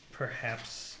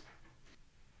perhaps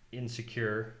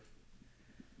insecure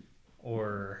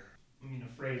or...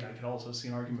 afraid. I could also see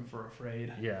an argument for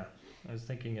afraid. Yeah, I was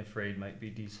thinking afraid might be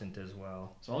decent as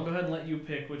well. So I'll go ahead and let you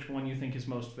pick which one you think is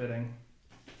most fitting.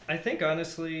 I think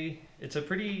honestly, it's a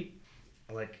pretty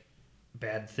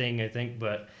bad thing, I think,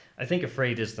 but I think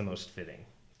afraid is the most fitting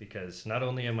because not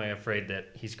only am I afraid that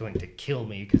he's going to kill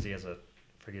me because he has a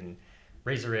friggin'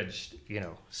 razor-edged,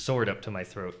 sword up to my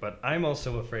throat, but I'm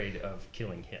also afraid of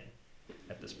killing him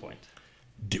at this point.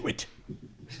 Do it.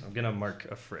 So I'm gonna mark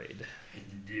afraid.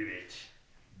 Do it.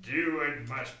 Do it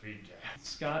must be done.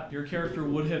 Scott, your character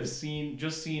would have seen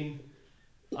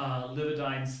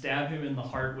Lividine stab him in the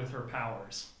heart with her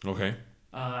powers. Okay.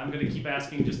 I'm going to keep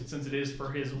asking just since it is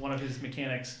for one of his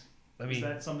mechanics. Is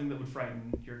that something that would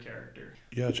frighten your character?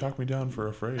 Yeah, chalk me down for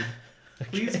afraid.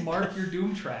 Please mark your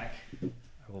doom track.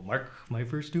 I will mark my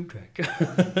first doom track.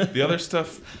 The other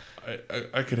stuff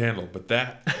I could handle, but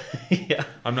that Yeah.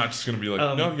 I'm not just gonna be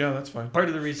like, no, yeah, that's fine. Part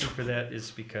of the reason for that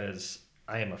is because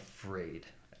I am afraid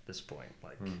at this point.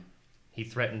 Like, he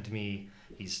threatened me.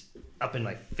 He's up in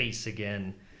my face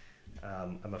again.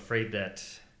 I'm afraid that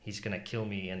he's going to kill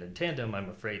me. And in tandem, I'm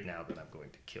afraid now that I'm going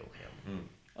to kill him.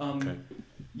 Okay.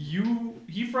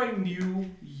 He frightened you.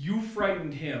 You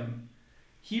frightened him.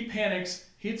 He panics,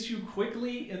 hits you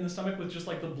quickly in the stomach with just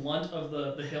like the blunt of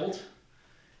the hilt,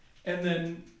 and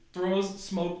then throws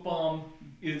smoke bomb,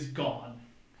 is gone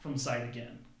from sight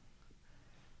again.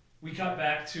 We cut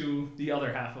back to the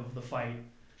other half of the fight.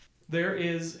 There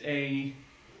is a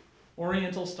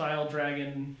Oriental style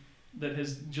dragon that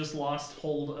has just lost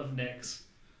hold of Nyx.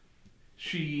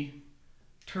 She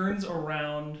turns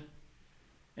around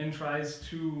and tries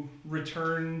to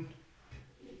return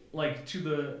like to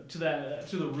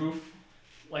the roof,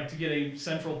 like to get a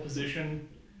central position,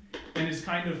 and is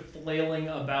kind of flailing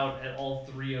about at all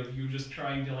three of you, just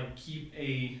trying to like keep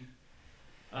a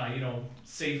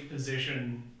safe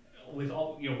position with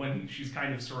all when she's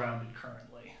kind of surrounded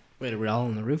currently. Wait, are we all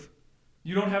on the roof?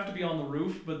 You don't have to be on the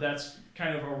roof, but that's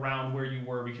kind of around where you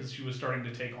were because she was starting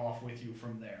to take off with you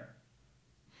from there.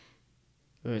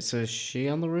 Wait, so is she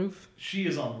on the roof? She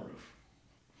is on the roof.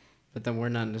 But then we're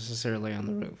not necessarily on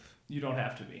the roof. You don't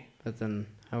have to be. But then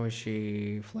how is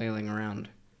she flailing around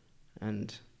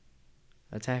and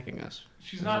attacking us?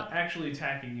 She's not actually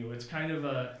attacking you. It's kind of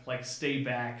a like stay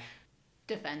back.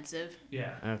 Defensive.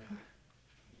 Yeah. Okay.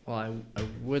 Well, I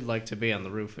would like to be on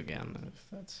the roof again if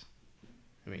that's...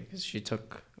 I mean, because she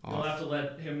took off. You'll have to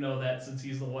let him know that since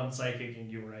he's the one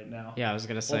psychicking you right now. Yeah, I was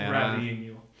going to say... Or gravitying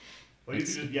you. Well, you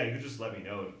could just let me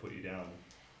know and put you down.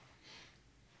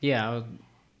 Yeah,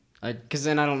 because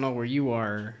then I don't know where you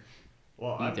are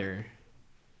either.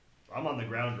 I'm on the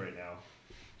ground right now.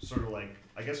 Sort of like,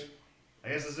 I guess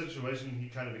the situation, he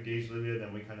kind of engaged Livia,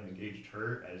 then we kind of engaged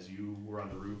her as you were on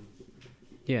the roof.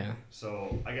 Yeah.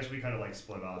 So I guess we kind of like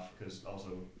split off because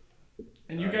also...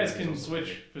 And you guys can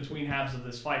switch between halves of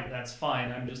this fight. That's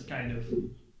fine. I'm just kind of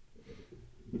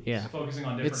focusing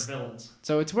on different villains.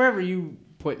 So it's wherever you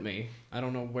put me. I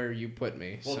don't know where you put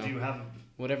me. Well, so do you have...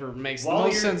 whatever makes the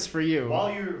most sense for you.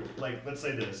 While you're, like, let's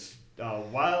say this.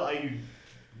 While I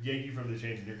yank you from the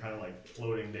chains and you're kind of, like,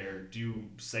 floating there, do you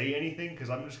say anything? Because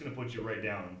I'm just going to put you right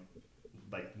down,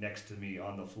 like, next to me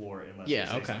on the floor unless you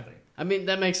say something. I mean,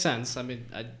 that makes sense. I mean,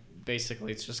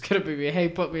 basically it's just going to be, hey,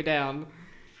 put me down.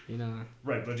 You know.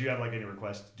 Right, but do you have, like, any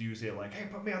requests? Do you say, like, hey,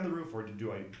 put me on the roof? Or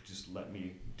do I just let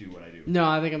me do what I do? No,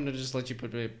 I think I'm going to just let you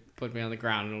put me on the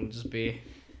ground. It'll just be...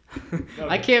 Okay.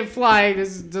 I can't fly.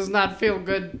 This does not feel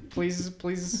good. Please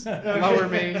lower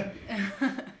me.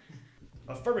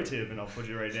 Affirmative, and I'll put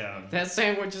you right down. That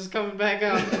sandwich is coming back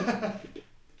up.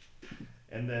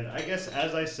 And then I guess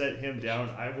as I set him down,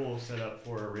 I will set up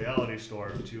for a reality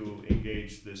storm to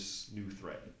engage this new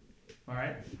threat. All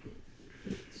right.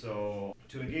 So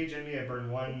to engage enemy, I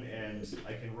burn 1, and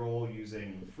I can roll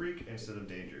using freak instead of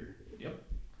danger. Yep.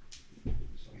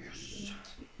 So, yes.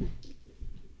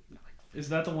 Is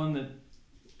that the one that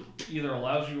either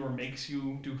allows you or makes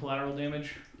you do collateral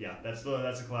damage? Yeah, that's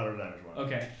a collateral damage one.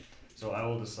 Okay. So I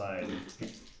will decide.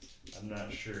 I'm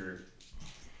not sure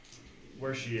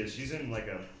where she is. She's in like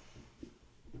a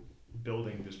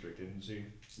building district, isn't she?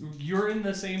 You're in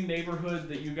the same neighborhood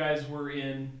that you guys were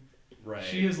in. Right.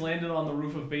 She has landed on the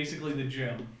roof of basically the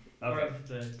gym. Okay. Or of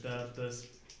the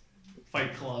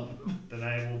fight club. Then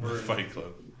I will burn. Fight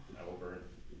Club. I will burn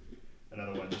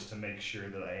another one just to make sure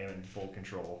that I am in full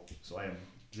control. So I am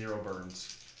 0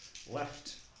 burns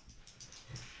left.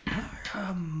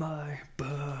 My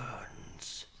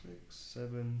burns. 6,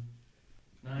 7,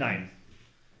 9. 9.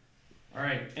 All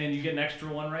right, and you get an extra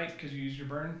one, right? Because you used your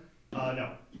burn.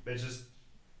 No, it's just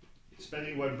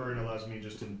spending 1 burn allows me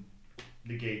just to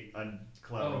negate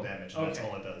collateral damage. And That's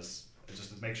all it does. It's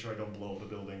just to make sure I don't blow up the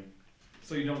building.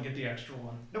 So you don't get the extra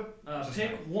one. Nope.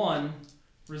 Pick 1.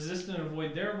 Resist and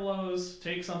avoid their blows.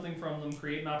 Take something from them.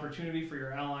 Create an opportunity for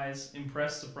your allies.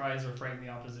 Impress, surprise, or frighten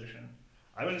the opposition.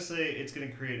 I'm going to say it's going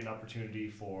to create an opportunity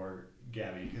for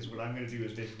Gabby, because what I'm going to do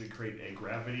is basically create a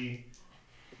gravity,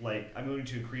 like, I'm going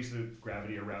to increase the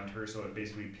gravity around her so it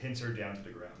basically pins her down to the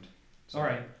ground. So, All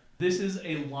right. This is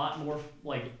a lot more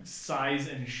like size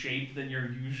and shape than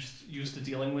you're used to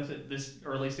dealing with at this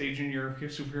early stage in your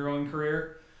superheroing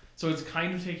career. So it's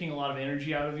kind of taking a lot of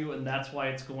energy out of you, and that's why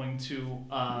it's going to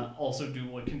also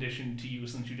do a condition to you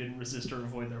since you didn't resist or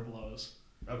avoid their blows.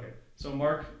 Okay. So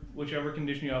mark whichever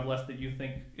condition you have left that you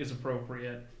think is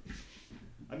appropriate.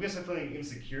 I'm guessing I'm feeling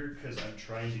insecure because I'm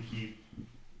trying to keep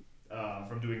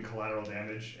from doing collateral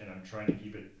damage, and I'm trying to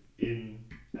keep it in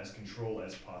as control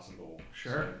as possible.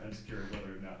 Sure. So I'm insecure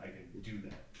whether or not I can do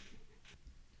that.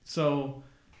 So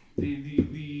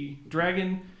the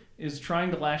dragon is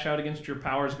trying to lash out against your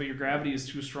powers, but your gravity is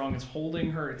too strong. It's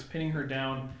holding her, it's pinning her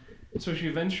down. So she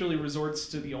eventually resorts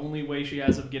to the only way she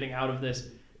has of getting out of this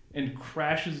and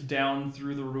crashes down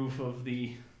through the roof of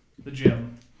the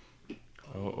gym.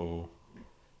 Uh-oh.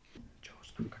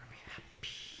 Joe's not gonna be happy.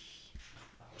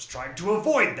 I was trying to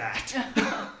avoid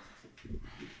that.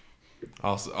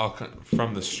 I'll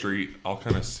from the street, I'll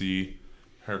kind of see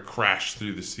her crash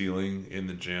through the ceiling in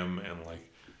the gym and like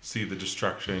see the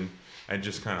destruction and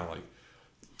just kind of like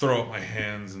throw up my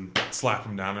hands and slap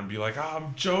him down and be like,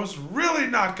 Joe's really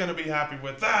not going to be happy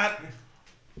with that.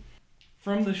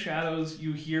 From the shadows,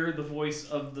 you hear the voice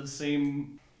of the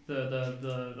same,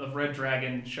 of Red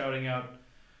Dragon shouting out,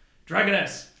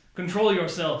 "Dragoness, control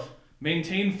yourself,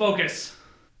 maintain focus."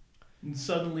 And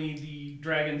suddenly the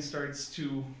dragon starts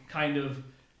to kind of,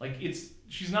 like,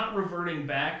 she's not reverting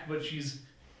back, but she's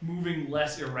moving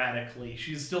less erratically.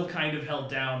 She's still kind of held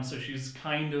down, so she's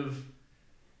kind of,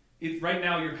 right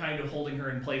now you're kind of holding her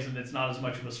in place and it's not as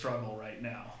much of a struggle right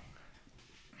now.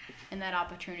 And that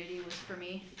opportunity was for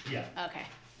me? Yeah. Okay.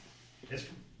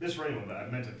 It's for anyone, but I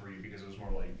meant it for you because it was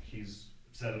more like he's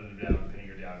settling her down, pinning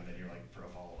her down, and then you're like for a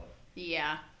follow-up.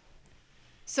 Yeah.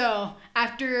 So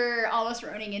after almost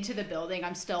running into the building,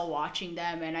 I'm still watching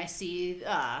them, and I see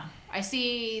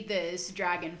this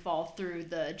dragon fall through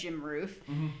the gym roof,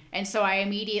 and so I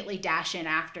immediately dash in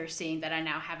after, seeing that I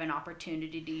now have an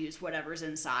opportunity to use whatever's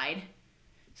inside.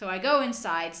 So I go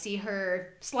inside, see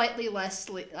her slightly less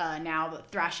now, but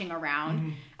thrashing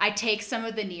around. I take some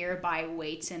of the nearby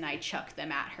weights and I chuck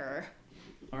them at her.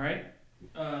 All right.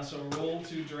 So roll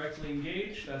to directly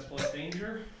engage. That's plus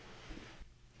danger.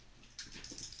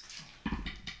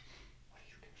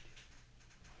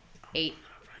 Eight.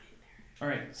 All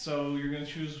right. So you're going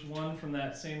to choose one from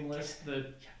that same list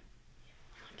that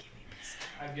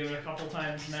I've given a couple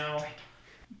times now.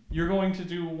 You're going to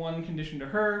do one condition to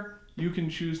her. You can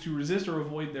choose to resist or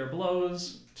avoid their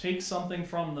blows, take something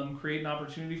from them, create an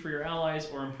opportunity for your allies,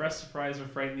 or impress, surprise, or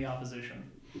frighten the opposition.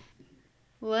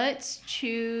 Let's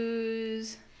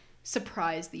choose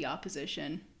surprise the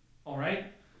opposition. All right.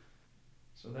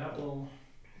 So that will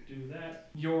do that.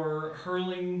 You're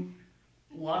hurling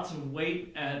lots of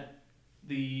weight at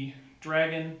the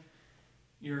dragon.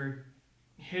 You're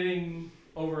hitting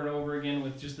over and over again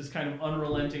with just this kind of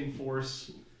unrelenting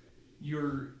force.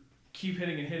 You're keep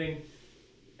hitting and hitting,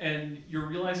 and you're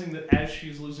realizing that as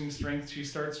she's losing strength, she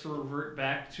starts to revert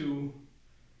back to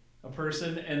a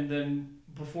person, and then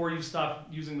before you stop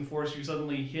using the force, you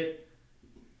suddenly hit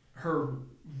her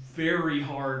very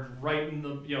hard right in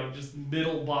the just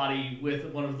middle body with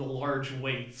one of the large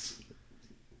weights.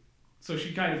 So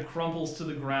she kind of crumples to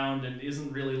the ground and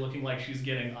isn't really looking like she's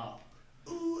getting up.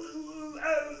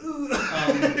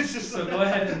 So go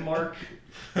ahead and mark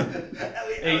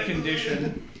a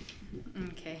condition.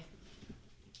 Okay.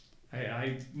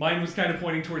 Mine was kind of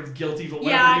pointing towards guilty, but whatever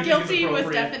Yeah, you think is guilty was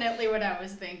appropriate. definitely what I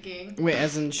was thinking. Wait,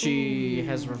 as in she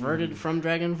has reverted from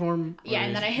dragon form? Or Yeah,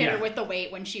 and then I hit Yeah. her with the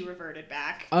weight when she reverted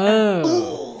back.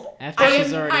 Oh. After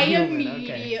she's already I healed. Okay.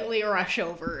 immediately rush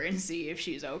over and see if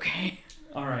she's okay.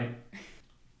 All right,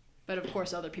 But of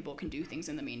course, other people can do things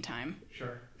in the meantime.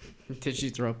 sure. Did she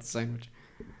throw up the sandwich?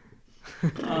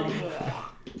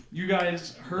 You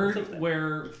guys heard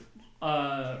where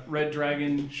Red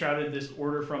Dragon shouted this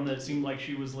order from that seemed like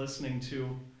she was listening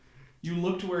to. You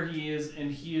look to where he is, and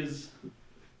he is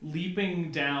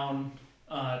leaping down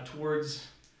towards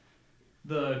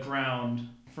the ground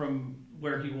from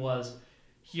where he was.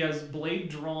 He has blade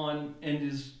drawn and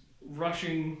is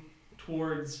rushing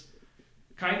towards,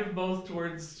 kind of both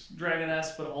towards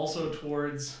Dragoness, but also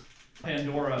towards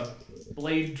Pandora.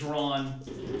 Blade drawn,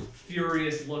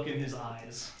 furious look in his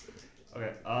eyes.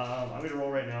 Okay, I'm gonna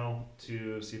roll right now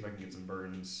to see if I can get some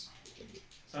burns.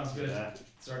 Sounds good. That,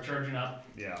 Start charging up.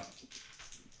 yeah.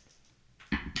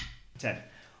 10.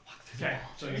 Okay,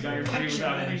 so you got your free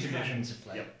without any conditions.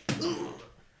 Yep.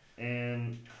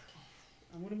 And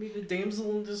I want to be the damsel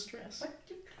in distress.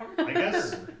 I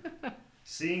guess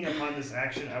seeing upon this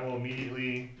action, I will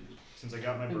immediately, since I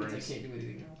got my burns, do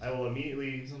anything else. I will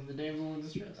immediately. I'm the damsel in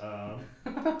distress.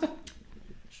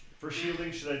 For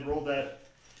shielding, should I roll that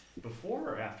before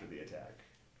or after the attack?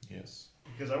 Yes.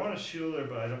 Because I want to shield her,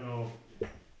 but I don't know.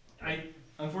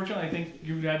 Unfortunately, I think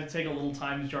you had to take a little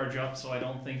time to charge up, so I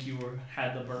don't think you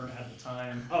had the burn at the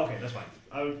time. Oh, okay, that's fine.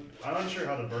 I'm not sure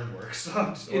how the burn works.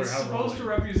 It's supposed to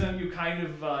represent you kind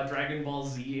of Dragon Ball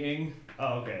Z-ing,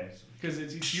 Oh, okay. because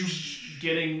it's you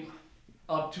getting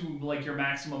up to like your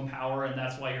maximum power, and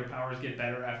that's why your powers get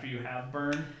better after you have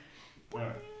burn.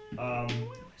 Alright.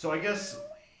 So I guess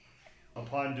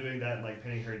upon doing that and like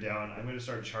pinning her down, I'm gonna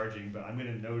start charging, but I'm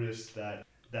gonna notice that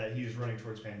he's running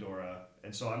towards Pandora,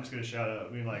 and so I'm just gonna shout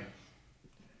out, like,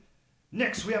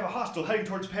 next we have a hostile heading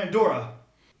towards Pandora.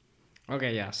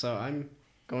 Okay, yeah. So I'm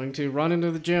going to run into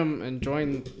the gym and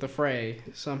join the fray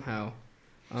somehow.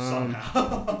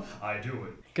 Somehow, I do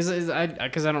it. Because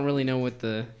I don't really know what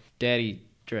the Daddy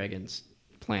Dragon's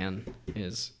plan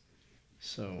is.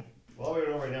 So Well, all we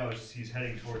know right now is he's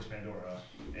heading towards Pandora,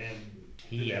 and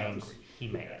He angry. He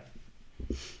mad.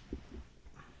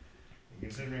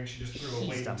 considering she just threw a He's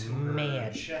weight a into her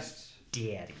mad chest,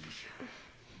 Daddy.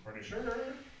 pretty sure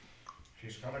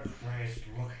she's got a crazed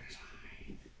look in his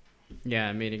eye.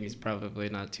 yeah, meaning he's probably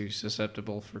not too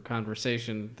susceptible for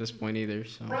conversation at this point either.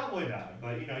 So Probably not,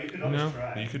 but you know, you could always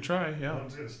try. You could try, No yeah.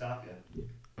 one's gonna stop you.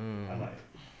 I might.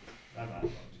 I'm not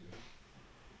going to.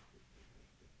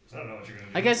 So I don't know what you're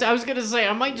gonna do. I guess I was gonna say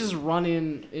I might just run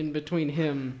in between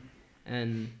him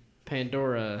and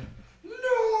Pandora.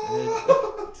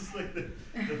 No! Just like the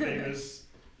famous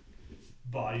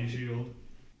body shield.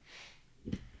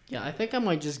 Yeah, I think I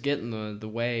might just get in the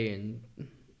way and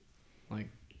like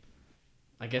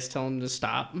I guess tell him to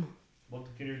stop. Well,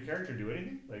 can your character do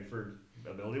anything? Like for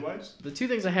ability wise? The two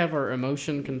things I have are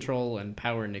emotion control and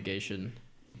power negation.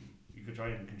 You could try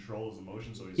and control his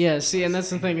emotions so he's Yeah, see, and that's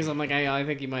the thing is I'm like I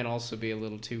think he might also be a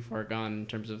little too far gone in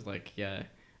terms of like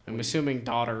I'm assuming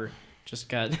daughter just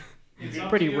got It's up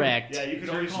pretty to you. wrecked. Yeah, you could It's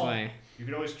your always call. Why? you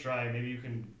could always try. Maybe you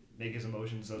can make his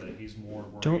emotions so that he's more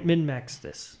worried. Don't min max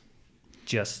this.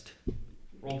 Just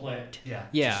Roleplay it. Yeah.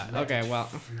 Yeah, just let okay, it well,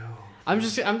 flow. I'm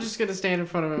just gonna stand in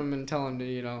front of him and tell him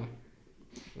to,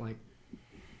 like,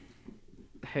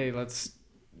 hey, let's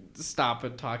stop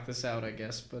and talk this out, I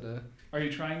guess. But Are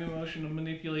you trying to emotion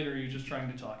manipulate, or are you just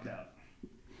trying to talk it out?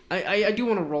 I do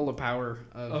want to roll a power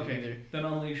of Okay, either. then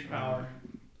unleash power.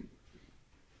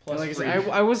 Plus Like I free. said,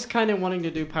 I was kind of wanting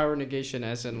to do power negation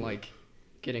as in like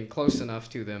getting close enough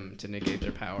to them to negate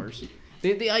their powers.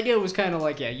 The idea was kind of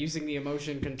like using the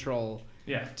emotion control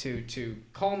Yeah. to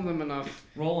calm them enough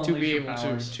Roll to unleash be your able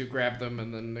powers. to grab them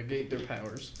and then negate their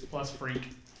powers. Plus freak.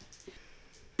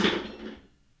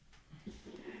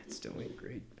 It still ain't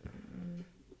great.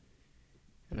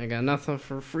 And I got nothing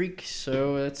for freak,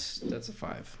 so that's a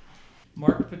 5.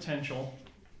 Mark potential.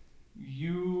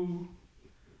 You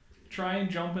try and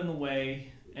jump in the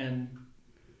way and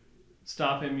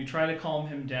stop him. You try to calm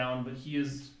him down, but he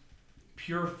is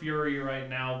pure fury right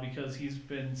now because he's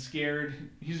been scared.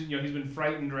 He's been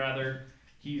frightened rather.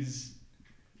 He's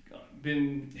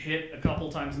been hit a couple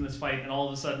times in this fight, and all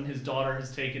of a sudden his daughter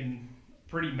has taken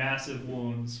pretty massive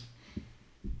wounds.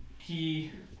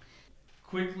 He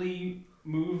quickly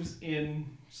moves in,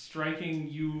 striking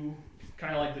you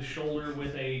kind of like the shoulder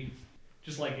with a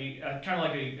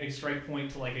strike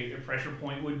point to like a pressure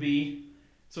point would be.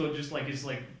 So it just like is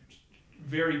like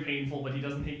very painful, but he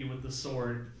doesn't hit you with the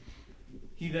sword.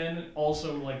 He then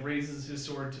also like raises his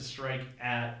sword to strike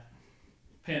at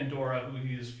Pandora, who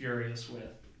he is furious with.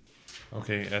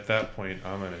 Okay, at that point,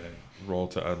 I'm going to roll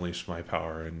to unleash my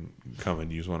power and come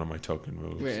and use one of my token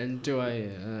moves. Wait, and do I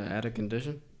add a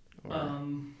condition? Or-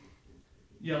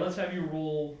 Yeah, let's have you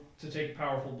roll to take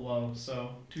powerful blow. So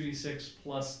 2d6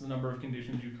 plus the number of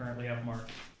conditions you currently have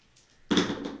marked.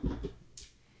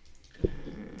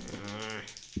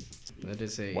 That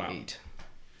is a Wow. 8.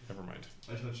 Never mind.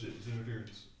 I touched it. It's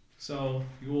interference. So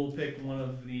you will pick one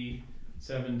of the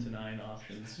 7 to 9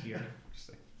 options here.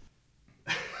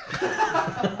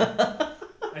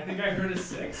 I think I heard a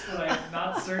 6, but I'm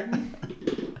not certain.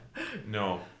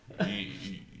 No,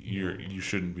 you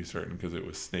shouldn't be certain because it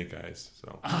was Snake Eyes.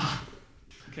 So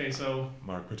Okay, so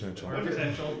mark potential. our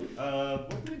potential.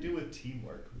 What do we do with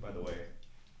teamwork, by the way?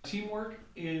 Teamwork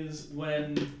is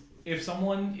when if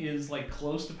someone is like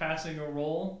close to passing a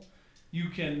roll, you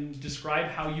can describe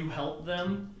how you help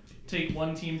them, take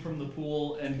one team from the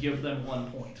pool, and give them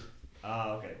 1 point.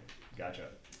 Okay. Gotcha.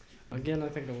 Again, I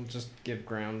think I'll just give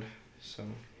ground, so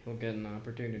he'll get an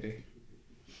opportunity.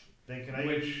 Then can I...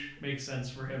 Which makes sense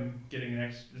for him getting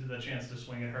the chance to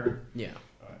swing at her. Yeah.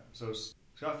 Alright, so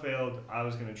Scott failed. I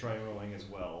was going to try rolling as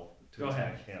well to Go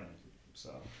attack him.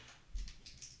 So...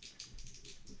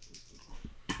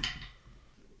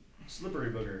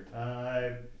 Slippery booger.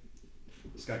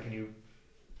 Scott, can you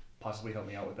possibly help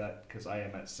me out with that? Because I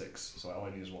am at 6, so all I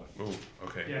need is 1. Oh,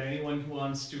 okay. Yeah, anyone who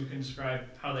wants to can describe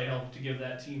how they help to give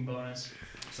that team bonus.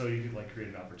 So you could like create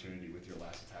an opportunity with your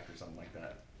last attack or something like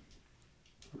that.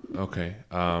 Okay.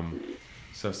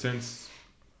 So since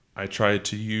I tried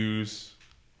to use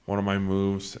one of my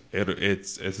moves,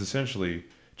 it's essentially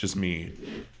just me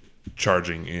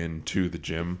charging into the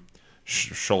gym,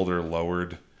 shoulder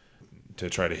lowered to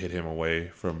try to hit him away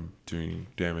from doing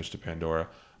damage to Pandora.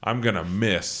 I'm gonna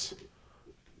miss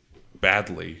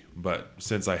badly, but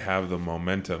since I have the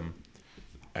momentum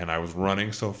and I was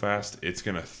running so fast, it's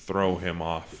gonna throw him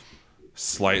off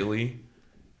slightly,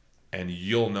 and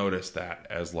you'll notice that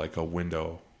as like a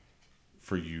window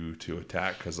for you to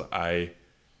attack, because I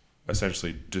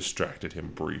essentially distracted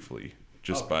him briefly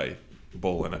just by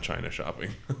bull in a china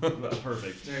shopping.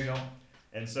 Perfect. There you go.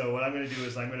 And so what I'm going to do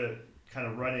is I'm going to kind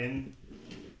of run in,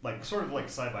 like sort of like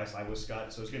side by side with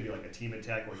Scott. So it's going to be like a team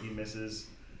attack where he misses,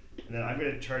 and then I'm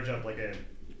going to charge up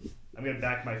I'm going to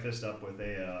back my fist up with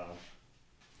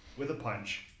a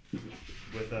punch,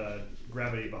 with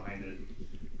gravity behind it.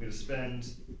 I'm going to spend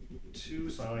 2,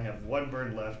 so I only have 1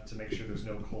 burn left to make sure there's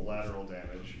no collateral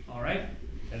damage. All right.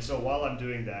 And so while I'm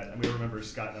doing that, I'm going to remember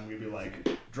Scott, and I'm going to be like,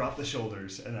 drop the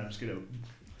shoulders, and I'm just going to,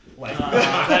 like...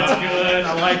 That's good.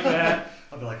 I like that.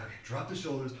 I'll be like, okay, drop the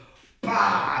shoulders,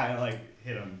 bah! And like,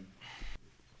 hit him.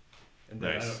 And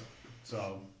then Nice.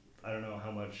 I don't know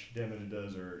how much damage it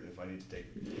does, or if I need to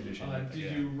take condition.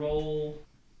 Did you roll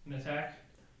an attack?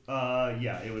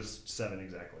 Yeah, it was 7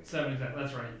 exactly. 7 exactly.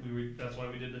 That's right. That's why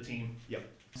we did the team. Yep.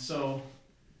 So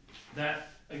that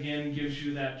again gives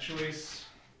you that choice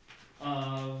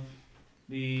of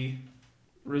the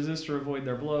resist or avoid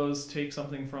their blows, take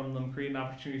something from them, create an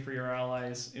opportunity for your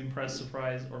allies, impress,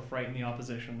 surprise, or frighten the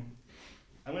opposition.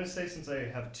 I'm going to say, since I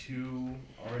have 2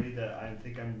 already, that I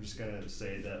think I'm just going to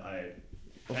say that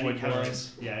Avoid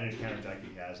blows. Yeah, any counterattack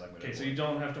he has, I'm going to Okay, so you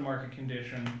don't have to mark a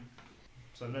condition.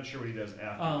 So I'm not sure what he does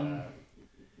after that.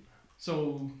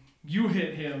 So you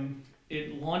hit him,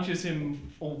 it launches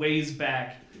him a ways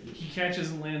back. He catches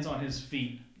and lands on his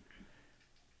feet.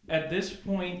 At this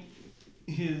point,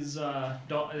 Dragoness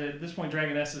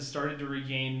has started to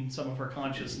regain some of her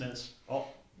consciousness. Oh.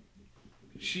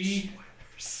 She...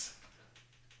 Spoilers.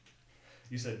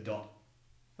 You said dot.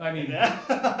 I mean,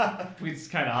 it's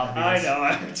kind of obvious. I know,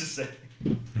 I'm just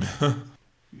saying.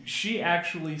 She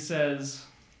actually says,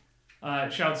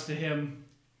 shouts to him,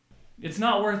 "It's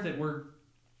not worth it. We're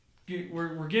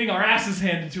getting our asses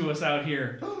handed to us out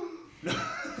here.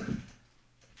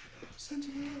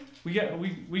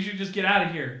 We should just get out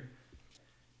of here."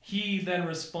 He then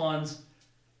responds,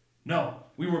 "No,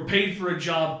 we were paid for a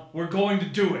job. We're going to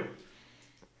do it."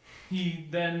 He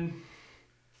then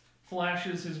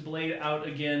flashes his blade out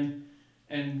again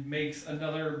and makes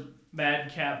another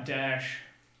madcap dash,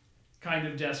 kind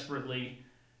of desperately,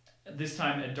 this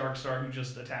time at Darkstar, who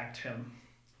just attacked him.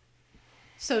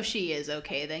 So she is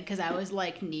okay then, because I was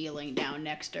like kneeling down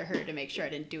next to her to make sure I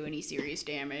didn't do any serious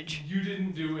damage. You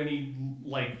didn't do any,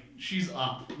 she's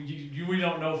up. We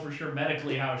don't know for sure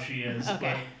medically how she is,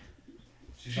 Okay. but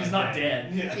she's not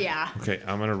dead. Yeah. Okay,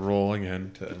 I'm gonna roll again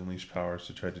to unleash powers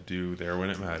to try to do there when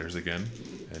it matters again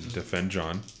and defend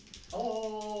John.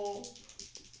 Oh.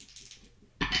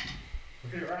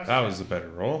 That was a better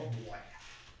roll.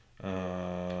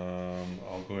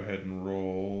 I'll go ahead and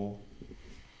roll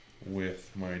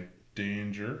with my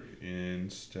danger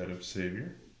instead of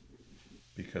savior,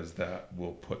 because that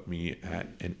will put me at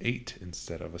an 8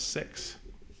 instead of a 6.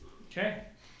 Okay.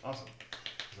 Awesome.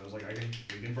 I was like,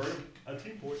 we can burn a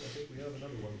team point. I think we have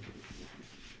another one.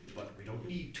 But we don't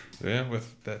need to. Yeah,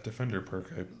 with that defender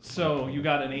perk. So you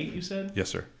got an 8, you said? Yes,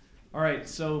 sir. All right,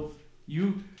 so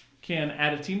you can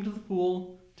add a team to the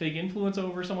pool, take influence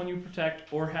over someone you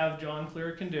protect, or have John clear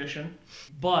a condition.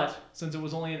 But since it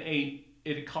was only an 8,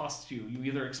 it costs you. You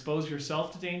either expose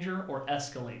yourself to danger or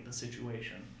escalate the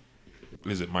situation.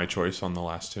 Is it my choice on the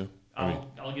last 2?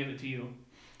 I'll give it to you.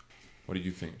 What do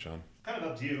you think, John? Kind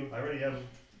of up to you. I already have.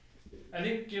 I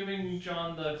think giving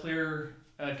John the clear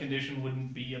condition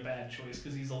wouldn't be a bad choice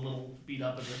because he's a little beat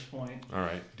up at this point. All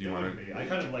right. Do you want to? I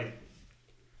kind of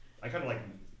like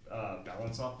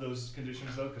balance off those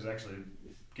conditions though, because actually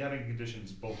having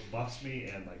conditions both buffs me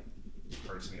and like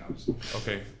hurts me obviously.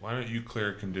 Okay. Why don't you clear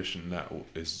a condition that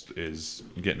is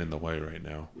getting in the way right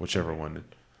now? Whichever one.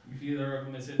 If either of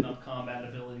them is hitting up combat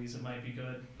abilities, it might be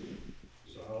good.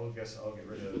 So I guess I'll get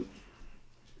rid of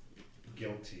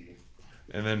guilty.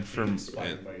 And then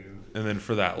Inspired by you. and then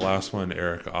for that last one,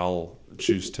 Eric, I'll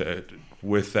choose to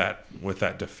with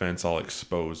that defense, I'll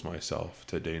expose myself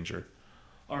to danger.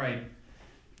 All right.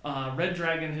 Red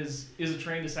Dragon is a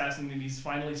trained assassin, and he's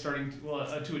finally starting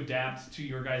to adapt to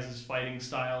your guys' fighting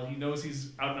style. He knows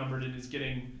he's outnumbered and is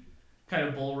getting kind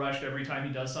of bull rushed every time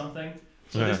he does something.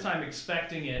 So this time,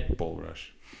 expecting it, Bull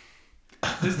rush.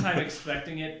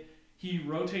 he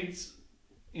rotates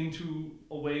into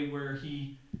a way where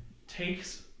he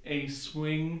takes a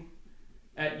swing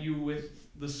at you with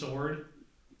the sword.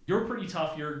 You're pretty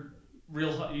tough. You're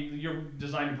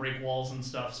designed to break walls and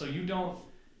stuff, so you don't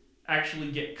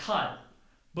actually get cut,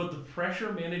 but the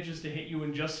pressure manages to hit you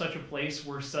in just such a place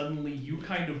where suddenly you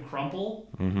kind of crumple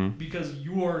because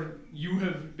you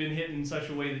have been hit in such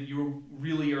a way that you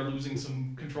really are losing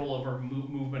some control over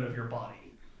movement of your body.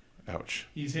 Ouch.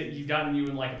 He's gotten you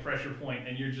in like a pressure point,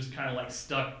 and you're just kind of like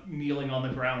stuck kneeling on the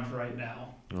ground right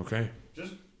now. Okay.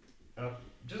 Just out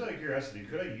of curiosity,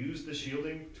 could I use the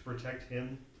shielding to protect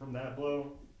him from that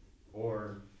blow,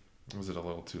 or Was it a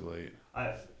little too late?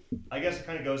 I guess it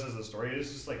kind of goes as the story.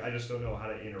 It's just like I just don't know how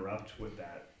to interrupt with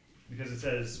that because it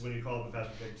says when you call it the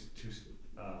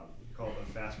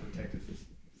fast protective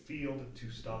field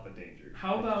to stop a danger.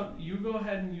 How about you go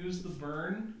ahead and use the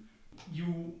burn?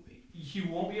 You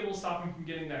won't be able to stop him from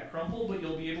getting that crumple, but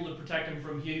you'll be able to protect him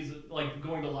from he's like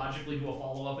going to logically do a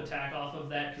follow-up attack off of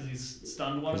that because he's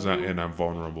stunned one of you. And I'm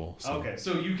vulnerable. So. Okay.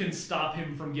 So you can stop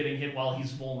him from getting hit while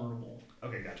he's vulnerable.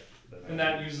 Okay, gotcha. And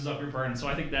that uses up your burn, so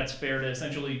I think that's fair to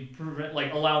essentially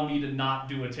allow me to not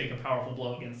take a powerful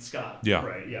blow against Scott. Yeah.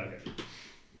 Right. Yeah. Okay.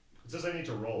 It says I need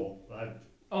to roll.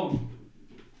 Oh,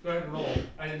 go ahead and roll.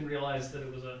 I didn't realize that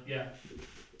it was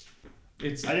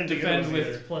It's I didn't think it defend was with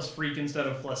either. plus freak instead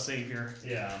of plus savior.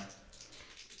 Yeah.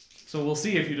 So we'll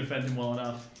see if you defend him well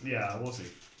enough. Yeah. We'll see.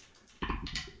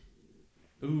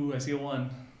 Ooh, I see a 1.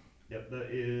 Yep. That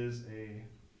is a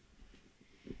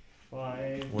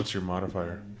 5. What's your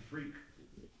modifier? Freak.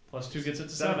 Plus 2 gets it to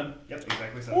 7. Yep.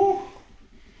 Exactly 7. Woo!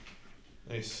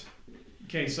 Nice.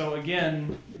 Okay, so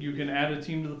again, you can add a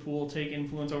team to the pool, take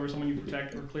influence over someone you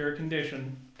protect, or clear a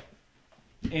condition.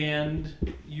 And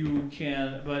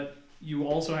but you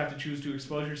also have to choose to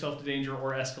expose yourself to danger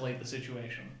or escalate the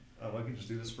situation. Oh, I can just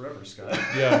do this forever, Scott.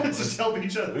 Yeah. Just help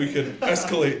each other. We can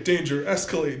escalate danger.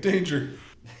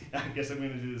 I guess I'm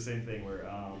going to do the same thing where,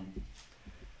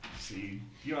 let's see,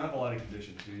 you don't have a lot of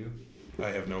conditions, do you? I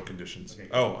have no conditions. Okay.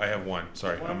 Oh, I have one.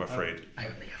 Sorry, One? I'm afraid. I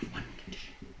only have one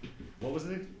condition. What was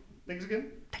the things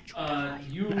again?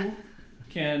 You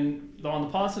can, on the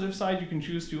positive side, you can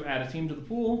choose to add a team to the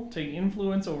pool, take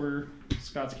influence over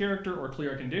Scott's character, or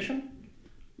clear a condition.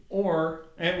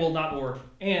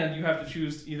 And you have to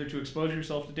choose either to expose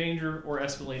yourself to danger or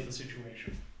escalate the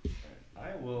situation.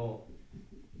 I will.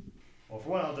 Well, for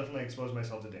one, I'll definitely expose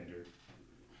myself to danger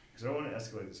because I don't want to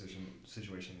escalate the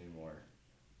situation anymore.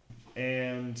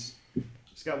 And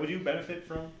Scott, would you benefit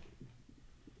from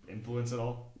influence at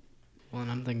all? Well,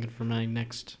 and I'm thinking for my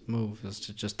next move is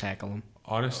to just tackle him.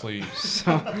 Honestly,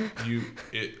 So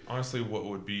honestly, what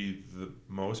would be the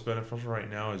most beneficial right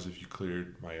now is if you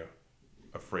cleared my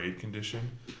afraid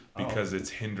condition because it's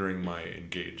hindering my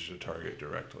engage a target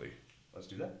directly. Let's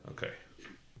do that. Okay.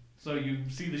 So you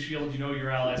see the shield, you know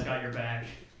your allies got your back.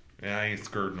 Yeah, I ain't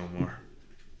scared no more.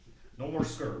 No more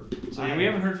skirt. So we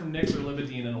haven't heard from Nyx or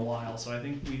Libidine in a while, so I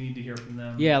think we need to hear from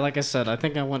them. yeah, like I said, I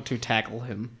think I want to tackle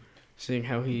him, seeing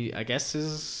how he, I guess,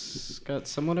 has got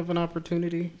somewhat of an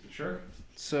opportunity. Sure.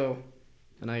 So,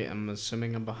 and I am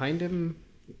assuming I'm behind him.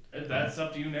 That's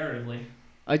up to you narratively.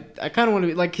 I kind of want to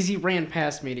be like, because he ran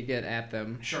past me to get at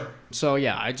them. Sure. So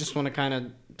yeah, I just want to kind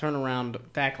of turn around,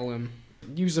 tackle him,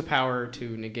 use the power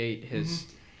to negate his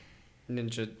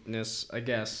ninja-ness, I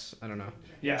guess. I don't know.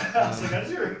 Yeah. So how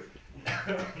does your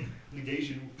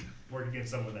negation work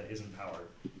against someone that isn't powered?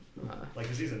 Like,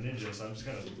 because he's a ninja, so I'm just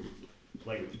kind of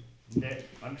like,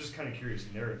 I'm just kind of curious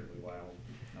narratively.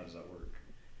 How does that work?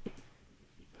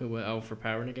 Oh, for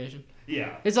power negation?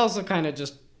 Yeah. It's also kind of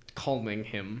just calming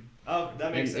him. Oh,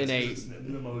 that makes In sense. It's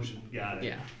an emotion. Got it.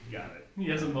 Yeah. Got it. He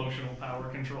has emotional power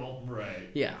control. Right.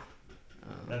 Yeah.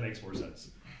 That makes more sense.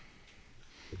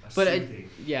 But Soothing.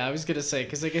 I was gonna say,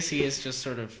 because I guess he is just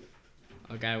sort of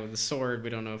a guy with a sword. We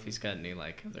don't know if he's got any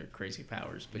like other crazy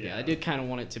powers. But yeah, I did kind of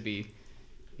want it to be,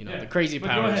 Yeah. the crazy But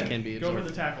go powers ahead. can be Go for absorbed.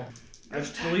 the tackle. I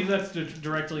believe that's to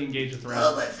directly engage a threat.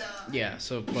 Yeah,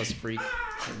 so plus freak.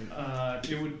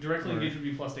 It would directly engage would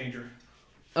be plus danger.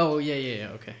 Oh yeah,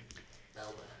 okay.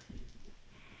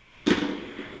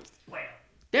 Wham.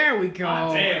 There we go.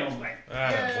 Ah, damn. Boy.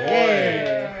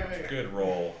 Good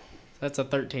roll. That's a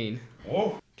 13.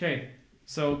 Whoa. Okay,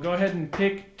 so go ahead and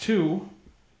pick 2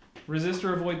 Resist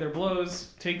or avoid their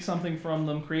blows. Take something from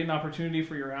them. Create an opportunity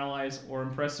for your allies, or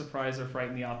impress, surprise, or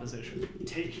frighten the opposition.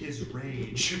 Take his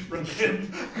rage from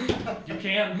him. You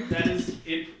can. That is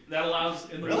it. That allows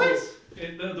in the Really? rules.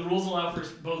 The rules allow for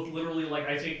both literally like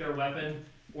I take their weapon,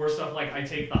 or stuff like I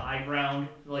take the high ground.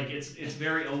 Like it's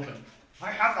very open.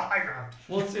 I have the high ground.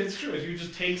 Well, it's true. If you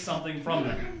just take something from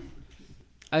them.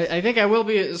 I think I will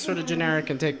be sort of generic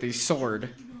and take the sword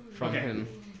from Okay. him.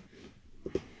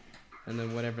 And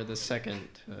then whatever the second...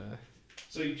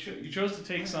 So you chose to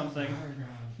take something.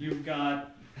 You've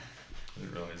got I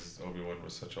didn't realize Obi-Wan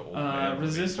was such an old man.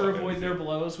 resist or avoid their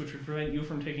blows, which would prevent you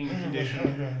from taking a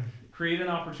condition. Create an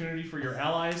opportunity for your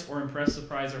allies, or impress,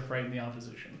 surprise, or frighten the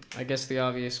opposition. I guess the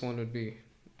obvious one would be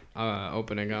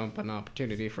opening up an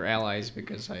opportunity for allies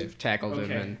because I've tackled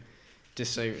him Okay. and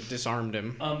disarmed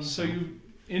him. So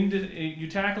you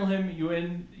tackle him.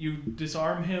 You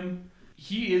disarm him.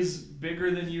 He is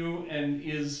bigger than you and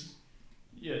is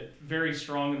very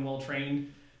strong and well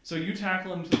trained. So you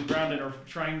tackle him to the ground and are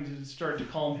trying to start to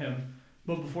calm him.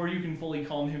 But before you can fully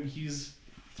calm him, he's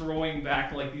throwing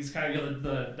back like these kind of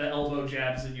the elbow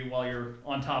jabs at you while you're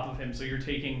on top of him. So you're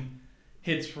taking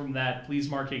hits from that. Please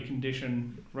mark a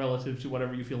condition relative to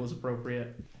whatever you feel is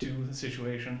appropriate to the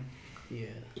situation. Yeah.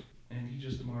 And he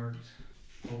just marked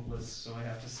hopeless, so I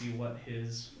have to see what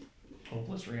his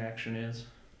hopeless reaction is.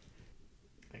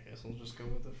 I guess I'll just go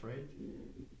with afraid.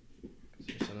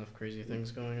 There's enough crazy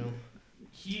things going on.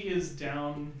 He is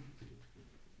down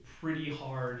pretty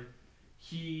hard.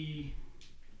 He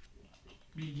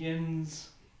begins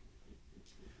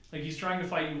like he's trying to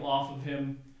fight you off of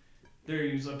him.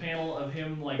 There's a panel of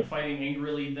him like fighting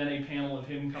angrily, then a panel of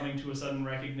him coming to a sudden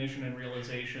recognition and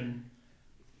realization.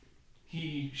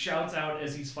 He shouts out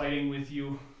as he's fighting with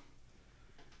you,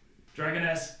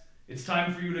 "Dragoness, it's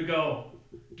time for you to go.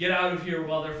 Get out of here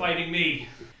while they're fighting me."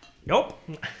 Nope.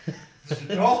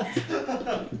 No.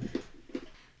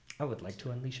 I would like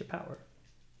to unleash a power.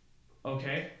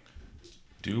 Okay.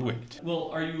 Do it. Well,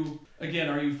 are you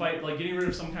getting rid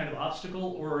of some kind of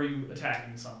obstacle, or are you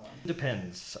attacking someone?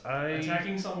 Depends.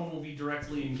 Attacking someone will be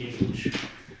directly engaged.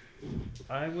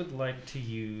 I would like to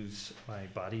use my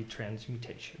body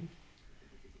transmutation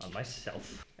on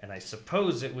myself, and I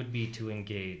suppose it would be to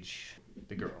engage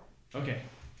the girl. Okay.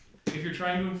 If you're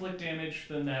trying to inflict damage,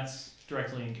 then that's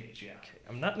directly engaged, yeah. Okay,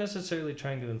 I'm not necessarily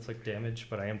trying to inflict damage,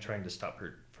 but I am trying to stop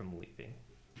her from leaving.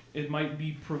 It might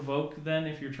be provoke then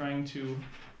if you're trying to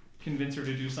convince her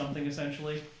to do something,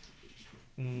 essentially.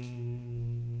 No.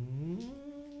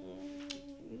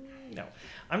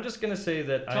 I'm just going to say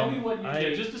that Tell me what you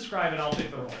did. Just describe it, I'll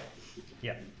pick the roll.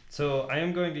 So I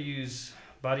am going to use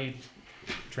body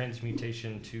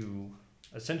transmutation to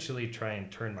essentially try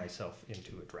and turn myself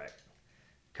into a dragon.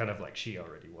 Kind of like she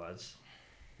already was.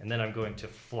 And then I'm going to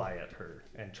fly at her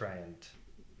and try and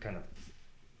kind of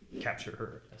capture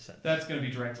her in a sense. That's going to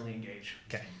be directly engaged.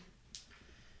 Okay.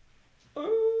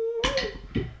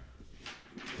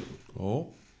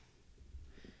 Oh.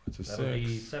 What's a That'll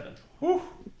be 6? 7.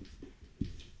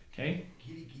 Okay.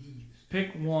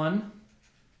 Pick one.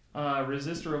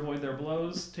 Resist or avoid their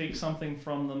blows. Take something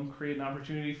from them. Create an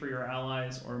opportunity for your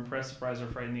allies, or impress, surprise, or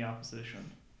frighten the opposition.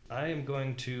 I am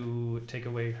going to take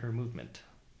away her movement.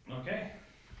 Okay.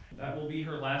 That will be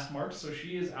her last mark, so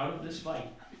she is out of this fight.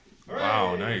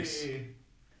 Wow, nice.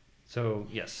 So,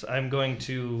 yes, I'm going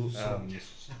to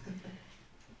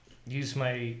use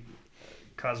my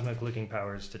cosmic-looking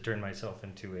powers to turn myself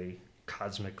into a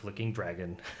cosmic-looking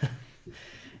dragon.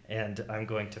 And I'm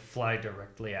going to fly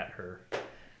directly at her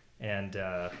and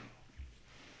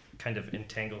kind of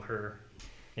entangle her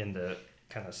in the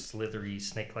kind of slithery,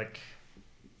 snake-like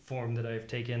form that I've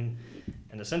taken,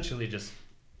 and essentially just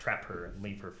trap her and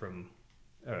leave her from...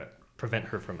 prevent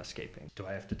her from escaping. Do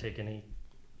I have to take any?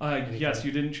 Yes,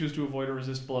 you didn't choose to avoid or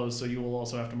resist blows, so you will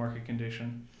also have to mark a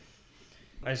condition.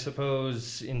 I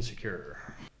suppose insecure.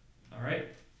 All right.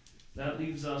 That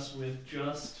leaves us with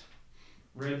just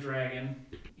Red Dragon.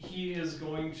 He is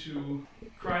going to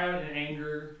cry out in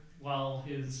anger while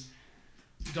his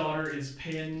daughter is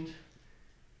pinned.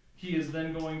 He is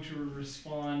then going to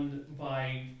respond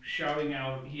by shouting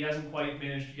out. He hasn't quite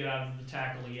managed to get out of the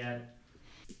tackle yet.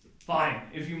 "Fine,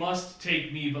 if you must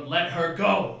take me, but let her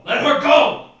go! Let her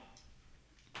go!"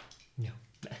 No.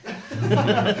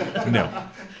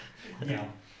 No.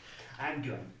 I'm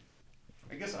good.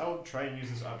 I guess I'll try and use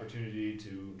this opportunity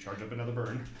to charge up another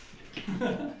burn.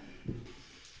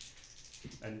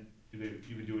 And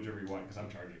you can do whichever you want because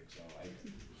I'm charging, so I...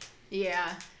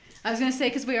 Yeah. I was going to say,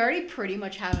 because we already pretty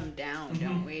much have him down,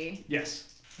 don't we?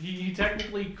 Yes. He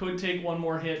technically could take one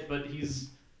more hit, but he's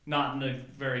not in a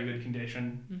very good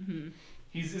condition. Mm-hmm.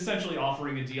 He's essentially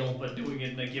offering a deal, but doing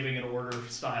it in a giving an order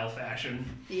style fashion.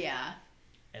 Yeah.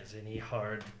 As any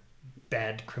hard,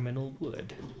 bad criminal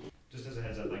would. Just as a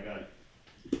heads up, I got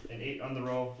an 8 on the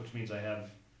roll, which means I have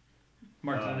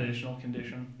Marked an additional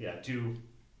condition. 2.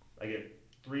 I get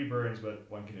 3 burns, but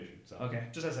 1 condition. So Okay.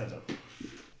 just as a heads up.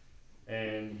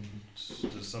 And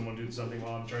does someone do something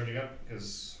while I'm charging up?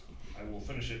 Because I will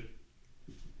finish it.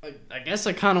 I guess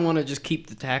I kind of want to just keep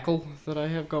the tackle that I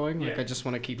have going. Like, Yeah. I just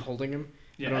want to keep holding him.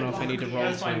 Yeah, I don't know if I need to roll.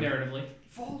 That's fine to- narratively.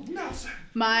 Full Nelson.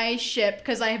 My ship,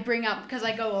 because I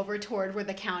go over toward where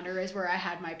the counter is, where I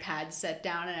had my pad set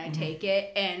down, and I take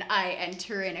it, and I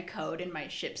enter in a code, and my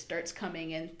ship starts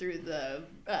coming in through the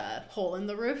hole in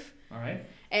the roof, All right.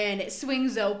 and it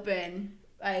swings open.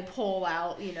 I pull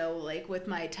out, like with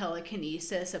my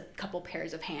telekinesis, a couple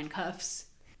pairs of handcuffs,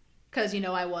 because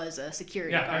I was a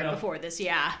security Yeah, I guard know. before this.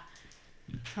 Yeah,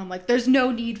 I'm like, there's no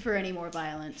need for any more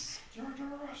violence. You're under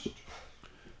arrest.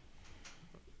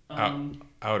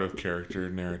 Out of character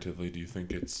narratively, do you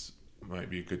think might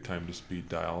be a good time to speed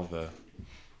dial the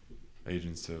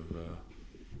agents of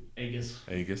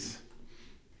Aegis?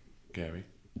 Gabby?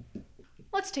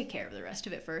 Let's take care of the rest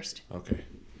of it first. Okay.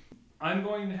 I'm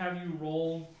going to have you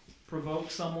roll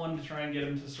provoke someone to try and get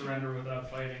him to surrender without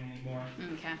fighting anymore.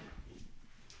 Okay.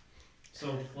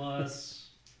 So plus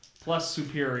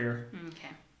superior.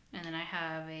 Okay. And then I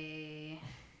have I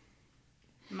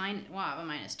have a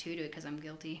 -2 to it because I'm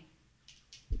guilty.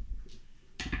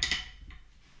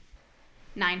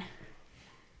 9.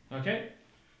 Okay.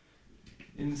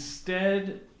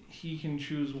 Instead, he can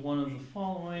choose one of the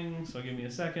following. So give me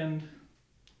a second.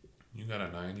 You got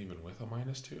a 9 even with a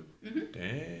 -2? Mhm.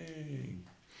 Dang.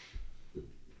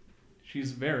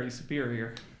 She's very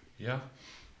superior. Yeah.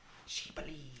 She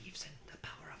believes in the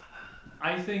power of her.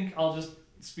 I think I'll just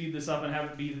speed this up and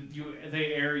have it be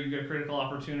they err, you get a critical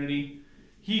opportunity.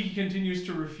 He continues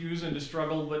to refuse and to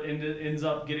struggle, but ends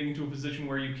up getting into a position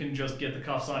where you can just get the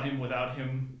cuffs on him without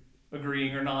him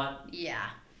agreeing or not.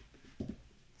 Yeah.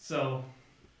 So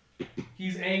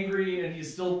he's angry and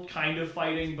he's still kind of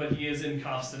fighting, but he is in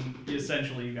cuffs, and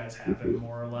essentially you guys have him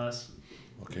more or less.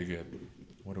 Okay, good.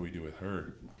 What do we do with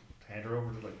her? Hand her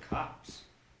over to the cops.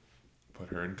 Put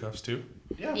her in cuffs too?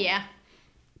 Yeah. Yeah.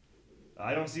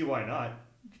 I don't see why not.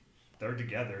 They're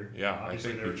together. Yeah,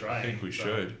 Obviously I they're trying. think we so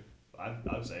should. I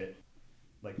would say it.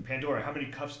 Like, Pandora, how many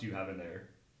cuffs do you have in there?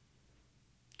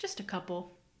 Just a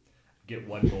couple. Get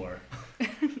 1 more.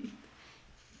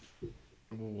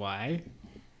 Why?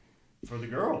 For the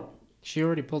girl. She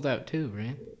already pulled out 2,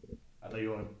 right? I thought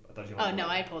you only Oh no,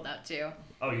 I pulled out 2.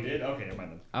 Oh, you did? Okay, never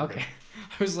mind then. Okay.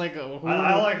 I was like, who, All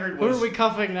I heard who was are we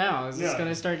cuffing now? Is this Yeah.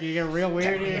 gonna start to get real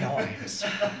weird here?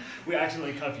 we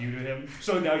accidentally cuff you to him.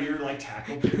 So now you're like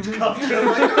tackled, cuffed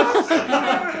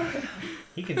him.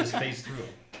 He can just phase through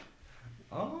him.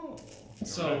 Oh.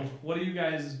 So what do you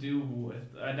guys do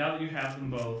with now that you have them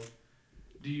both?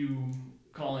 Do you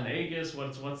call in Aegis?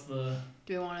 What's the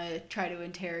Do we want to try to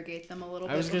interrogate them a little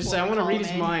bit? I was gonna before say I we want to call read them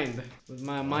his in? mind with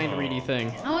my mind ready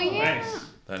thing. Oh yeah. Nice.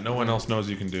 That no one else knows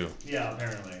you can do. Yeah,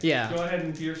 apparently. Yeah. Go ahead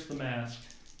and pierce the mask.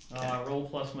 Roll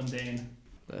plus mundane.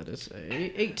 That is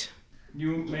a 8.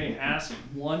 You may ask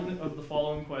one of the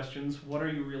following questions. What are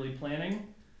you really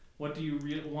planning? What do you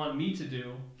want me to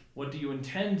do? What do you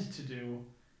intend to do?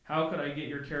 How could I get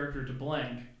your character to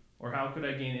blank? Or how could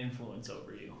I gain influence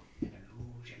over you?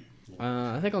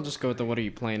 I think I'll just go with the what are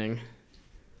you planning?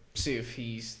 See if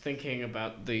he's thinking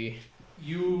about the.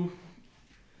 You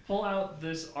pull out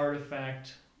this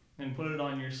artifact and put it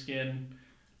on your skin.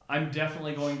 I'm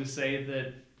definitely going to say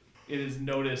that it is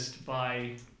noticed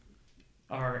by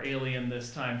our alien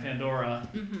this time, Pandora.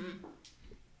 Mm-hmm.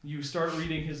 You start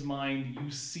reading his mind.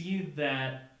 You see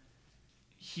that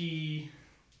he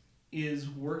is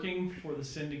working for the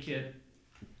Syndicate.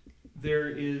 There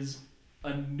is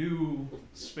a new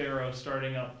Sparrow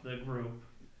starting up the group,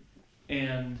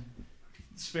 and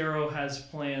Sparrow has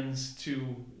plans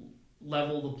to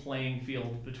level the playing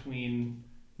field between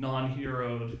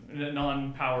non-heroed,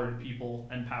 non-powered people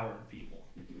and powered people.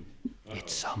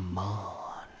 It's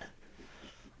Amon.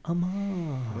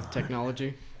 Amon. With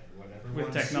technology.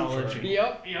 With technology.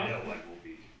 Yep. Yeah, what will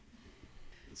be.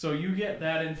 So you get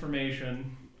that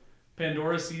information.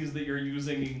 Pandora sees that you're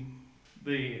using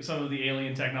some of the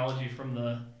alien technology from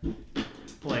the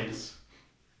place,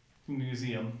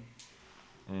 museum.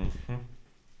 Mm-hmm.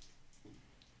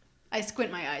 I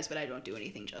squint my eyes, but I don't do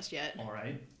anything just yet. All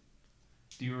right.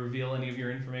 Do you reveal any of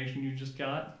your information you just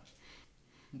got?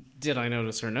 Did I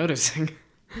notice her noticing?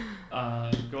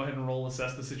 Go ahead and roll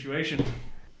assess the situation.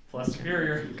 Plus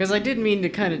superior. Because I did mean to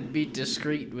kind of be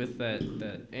discreet with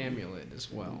that amulet as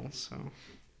well, so.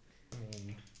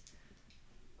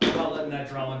 How about letting that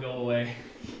drama go away?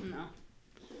 No.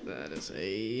 That is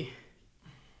a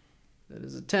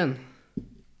 10.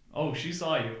 Oh, she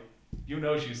saw you. You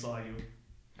know she saw you.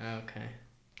 Okay.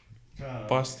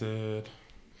 Busted.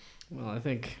 Well, I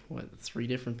think, 3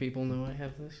 different people know I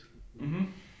have this? Mm-hmm.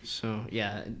 So,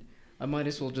 yeah, I might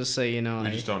as well just say, We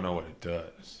just don't know what it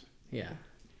does. Yeah.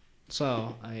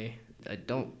 So, I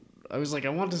was like, I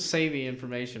want to say the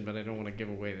information, but I don't want to give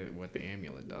away what the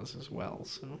amulet does as well,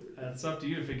 so. That's up to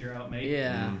you to figure out, mate.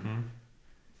 Yeah. Mm-hmm.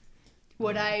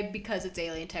 Would I, because it's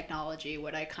alien technology,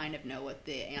 would I kind of know what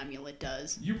the amulet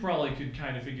does? You probably could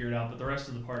kind of figure it out, but the rest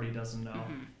of the party doesn't know.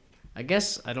 Mm-hmm. I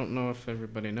guess I don't know if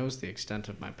everybody knows the extent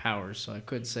of my powers, so I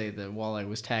could say that while I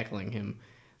was tackling him,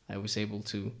 I was able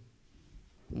to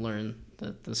learn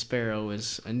that the sparrow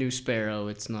is a new sparrow.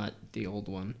 It's not the old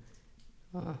one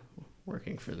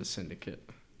working for the syndicate.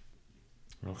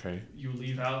 Okay. You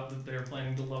leave out that they're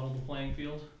planning to level the playing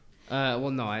field?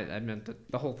 Well, no, I meant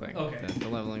the whole thing. Okay. The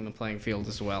leveling the playing field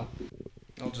as well.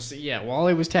 I'll just say, yeah, while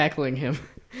I was tackling him,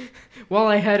 while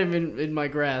I had him in my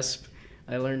grasp,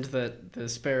 I learned that the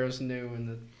sparrows knew and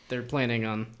that they're planning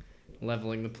on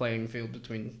leveling the playing field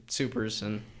between supers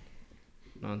and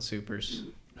non-supers.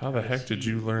 How the heck did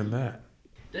you learn that?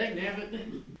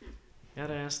 Dagnabbit.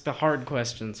 Gotta ask the hard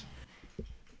questions.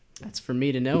 That's for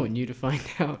me to know and you to find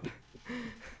out.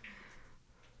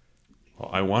 Well,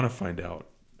 I want to find out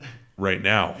right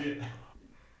now.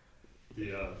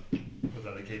 Was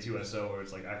that the K2SO where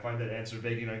it's like, I find that answer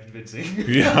vague and unconvincing?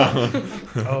 Yeah.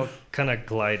 I'll kind of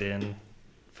glide in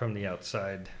from the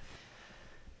outside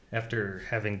after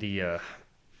having the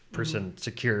person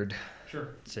secured. Sure.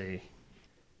 Say,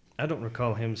 I don't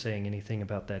recall him saying anything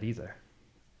about that either.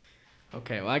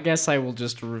 Okay, well, I guess I will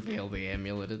just reveal the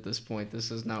amulet at this point.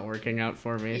 This is not working out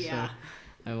for me, Yeah.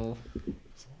 so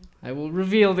I will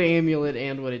reveal the amulet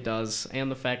and what it does,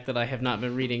 and the fact that I have not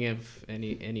been reading of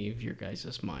any of your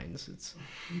guys' minds. It's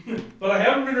But I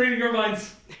haven't been reading your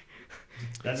minds.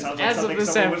 That sounds like As of something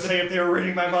this someone would say if they were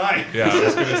reading my mind. Yeah, I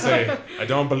was gonna say I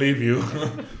don't believe you.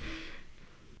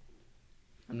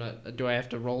 I'm not. Do I have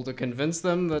to roll to convince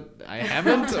them that I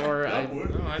haven't, or I?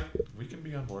 No, we can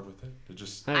be on board with it. It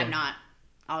just I don't I'm know. not.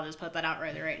 I'll just put that out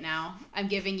right now. I'm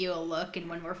giving you a look, and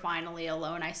when we're finally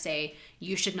alone, I say,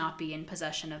 you should not be in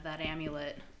possession of that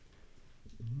amulet.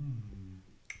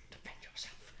 Defend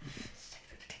yourself. Say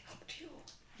that it helped you.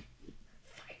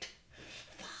 Fight.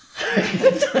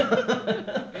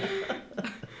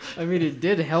 I mean, it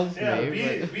did help Yeah,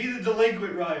 me, but be the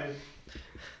delinquent, Ryan.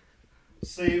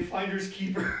 Save finders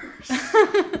keepers.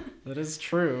 that is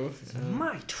true.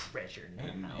 My treasure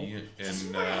and, now.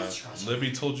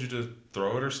 Libby told you to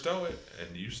throw it or stow it,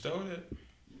 and you stowed it.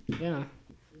 Yeah.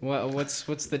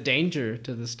 What's the danger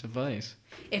to this device?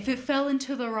 If it fell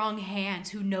into the wrong hands,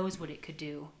 who knows what it could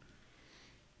do?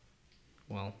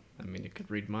 Well, I mean, it could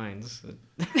read minds.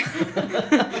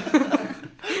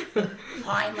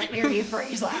 Fine, let me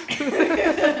rephrase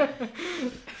that.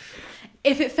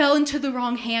 If it fell into the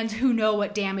wrong hands, who know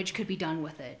what damage could be done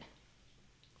with it?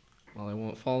 Well, it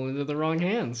won't fall into the wrong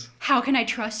hands. How can I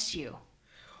trust you?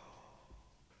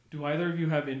 Do either of you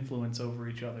have influence over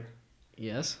each other?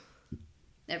 Yes.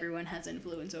 Everyone has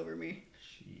influence over me.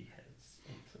 She has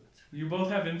influence. You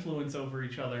both have influence over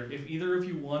each other. If either of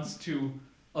you wants to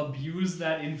abuse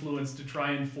that influence to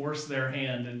try and force their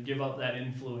hand and give up that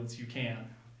influence, you can.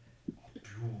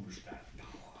 Abuse that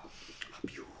power.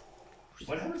 Abuse.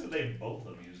 What happens if they both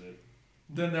abuse it?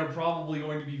 Then they're probably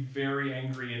going to be very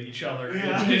angry at each other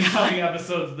Yeah. in coming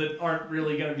episodes that aren't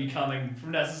really going to be coming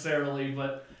necessarily,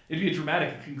 but it'd be a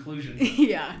dramatic conclusion.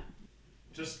 Yeah.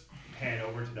 Just pan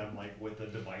over to them like with the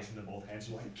device in the both hands,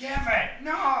 like, give it!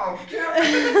 No! Give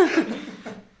it!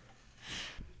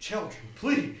 Children,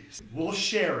 please. We'll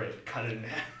share it. Cut it in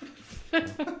half.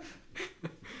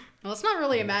 Well, it's not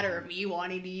really a matter of me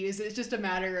wanting to use it. It's just a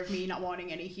matter of me not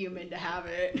wanting any human to have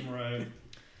it. Right.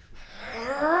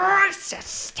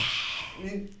 Speciesist.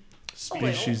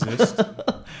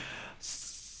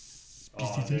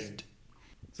 Oh, they-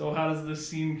 So how does this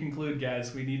scene conclude,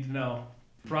 guys? We need to know.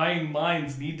 Prying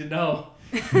minds need to know.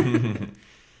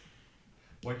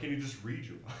 Why can't you just read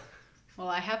your Well,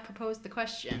 I have proposed the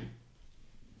question.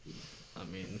 I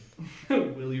mean,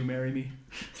 Will you marry me?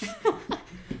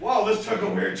 Wow, this took a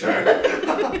weird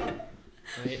turn.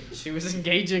 she was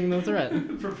engaging the threat.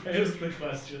 Propose the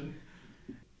question.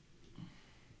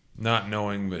 Not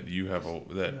knowing that you have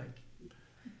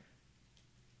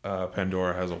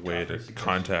Pandora has a way to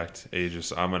contact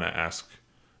Aegis, I'm gonna ask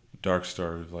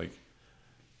Darkstar, like,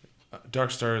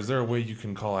 Darkstar, is there a way you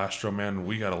can call Astro Man?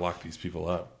 We gotta lock these people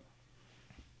up.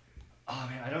 Oh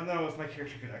man, I don't know if my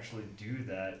character could actually do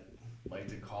that, like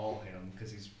to call him,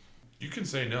 because he's. You can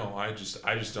say no. I just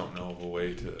don't know of a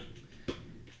way to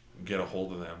get a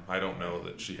hold of them. I don't know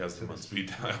that she has them on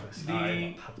speed dial.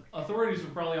 The authorities were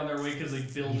probably on their way because a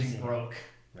building broke.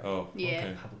 Oh, Yeah.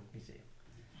 okay. Public museum.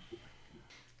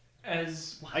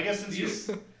 As I guess since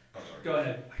you. go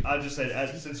ahead. I'll just say,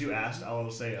 since you asked, I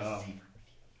will say,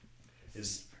 it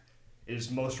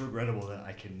is most regrettable that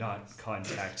I cannot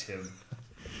contact him.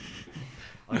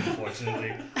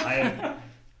 Unfortunately,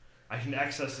 I can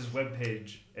access his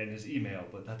webpage and his email,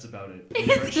 but that's about it. He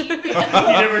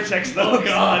never checks those. Oh,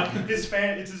 God. It's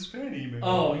his fan email.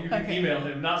 Oh, you can Okay. email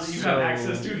him. Not that you So- have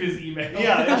access to his email.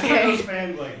 Yeah, it's one Okay. of those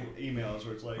fan like emails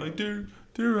where it's like, Like,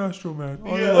 dear Astro Man,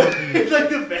 I yeah, love you. it's like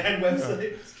the fan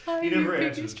website. He never Your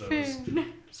answers biggest those.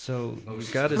 fan. So Oh, you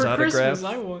shit. got his For autograph, Christmas,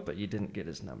 I want. but you didn't get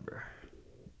his number.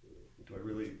 Do I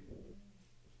really?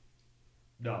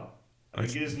 No. I I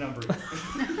can get his number.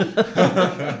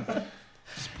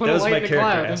 Just put That a was light my in the character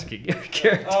cloud. asking your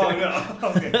character. Oh no.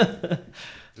 Okay.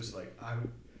 Just like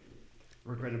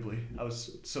regrettably, I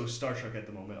was so starstruck at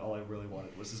the moment. All I really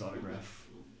wanted was his autograph.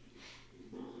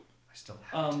 I still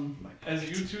have it in my As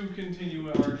pocket. you two continue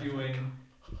arguing,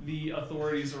 the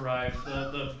authorities arrive.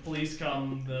 The police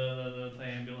come, the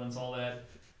ambulance, all that.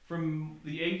 From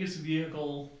the Aegis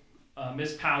vehicle,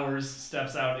 Miss Powers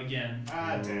steps out again.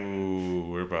 Ah, damn.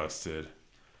 Ooh, we're busted.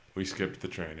 We skipped the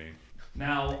training.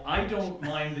 Now, I don't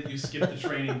mind that you skipped the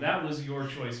training. That was your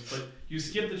choice. But you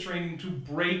skipped the training to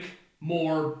break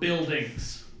more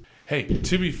buildings. Hey,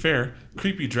 to be fair,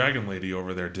 creepy dragon lady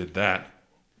over there did that.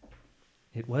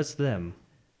 It was them.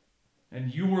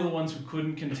 And you were the ones who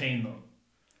couldn't contain them.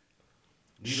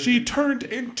 She turned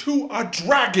into a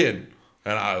dragon,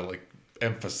 and I like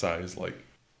emphasize like,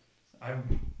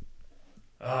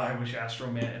 I wish Astro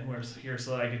Man was here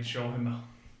so that I could show him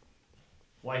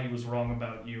why he was wrong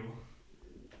about you.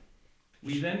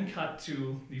 We then cut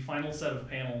to the final set of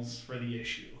panels for the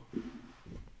issue.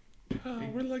 oh,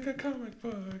 we're like a comic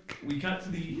book. We cut to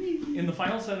in the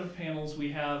final set of panels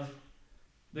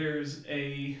there's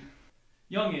a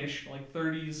youngish, like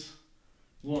 30s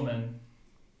woman.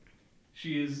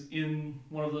 She is in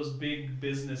one of those big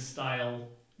business style,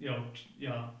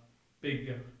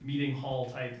 big meeting hall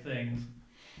type things.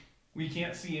 We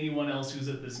can't see anyone else who's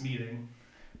at this meeting.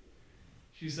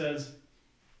 She says,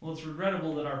 well, it's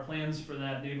regrettable that our plans for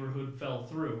that neighborhood fell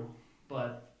through,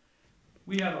 but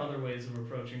we have other ways of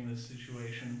approaching this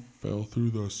situation. Fell through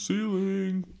the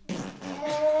ceiling.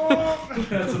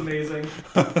 That's amazing.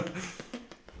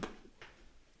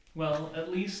 Well,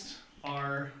 at least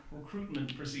our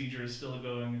recruitment procedure is still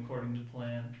going according to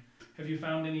plan. Have you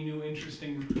found any new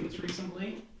interesting recruits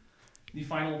recently? The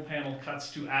final panel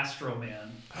cuts to Astro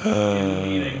Man in the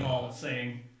meeting hall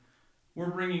saying,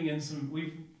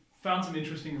 we've found some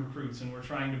interesting recruits and we're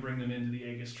trying to bring them into the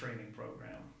Aegis training program.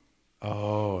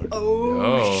 Oh, Oh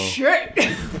no. shit!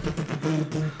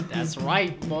 That's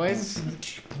right, boys.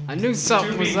 I knew To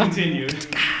something be was up. continued.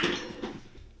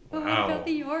 Oh, Wow. I got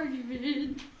the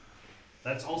argument.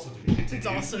 That's also to be continued. It's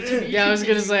also to be. Yeah, I was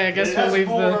gonna say. I guess It we'll has leave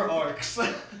more the. arcs.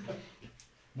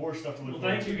 More stuff to look Well,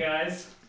 forward thank to. you guys.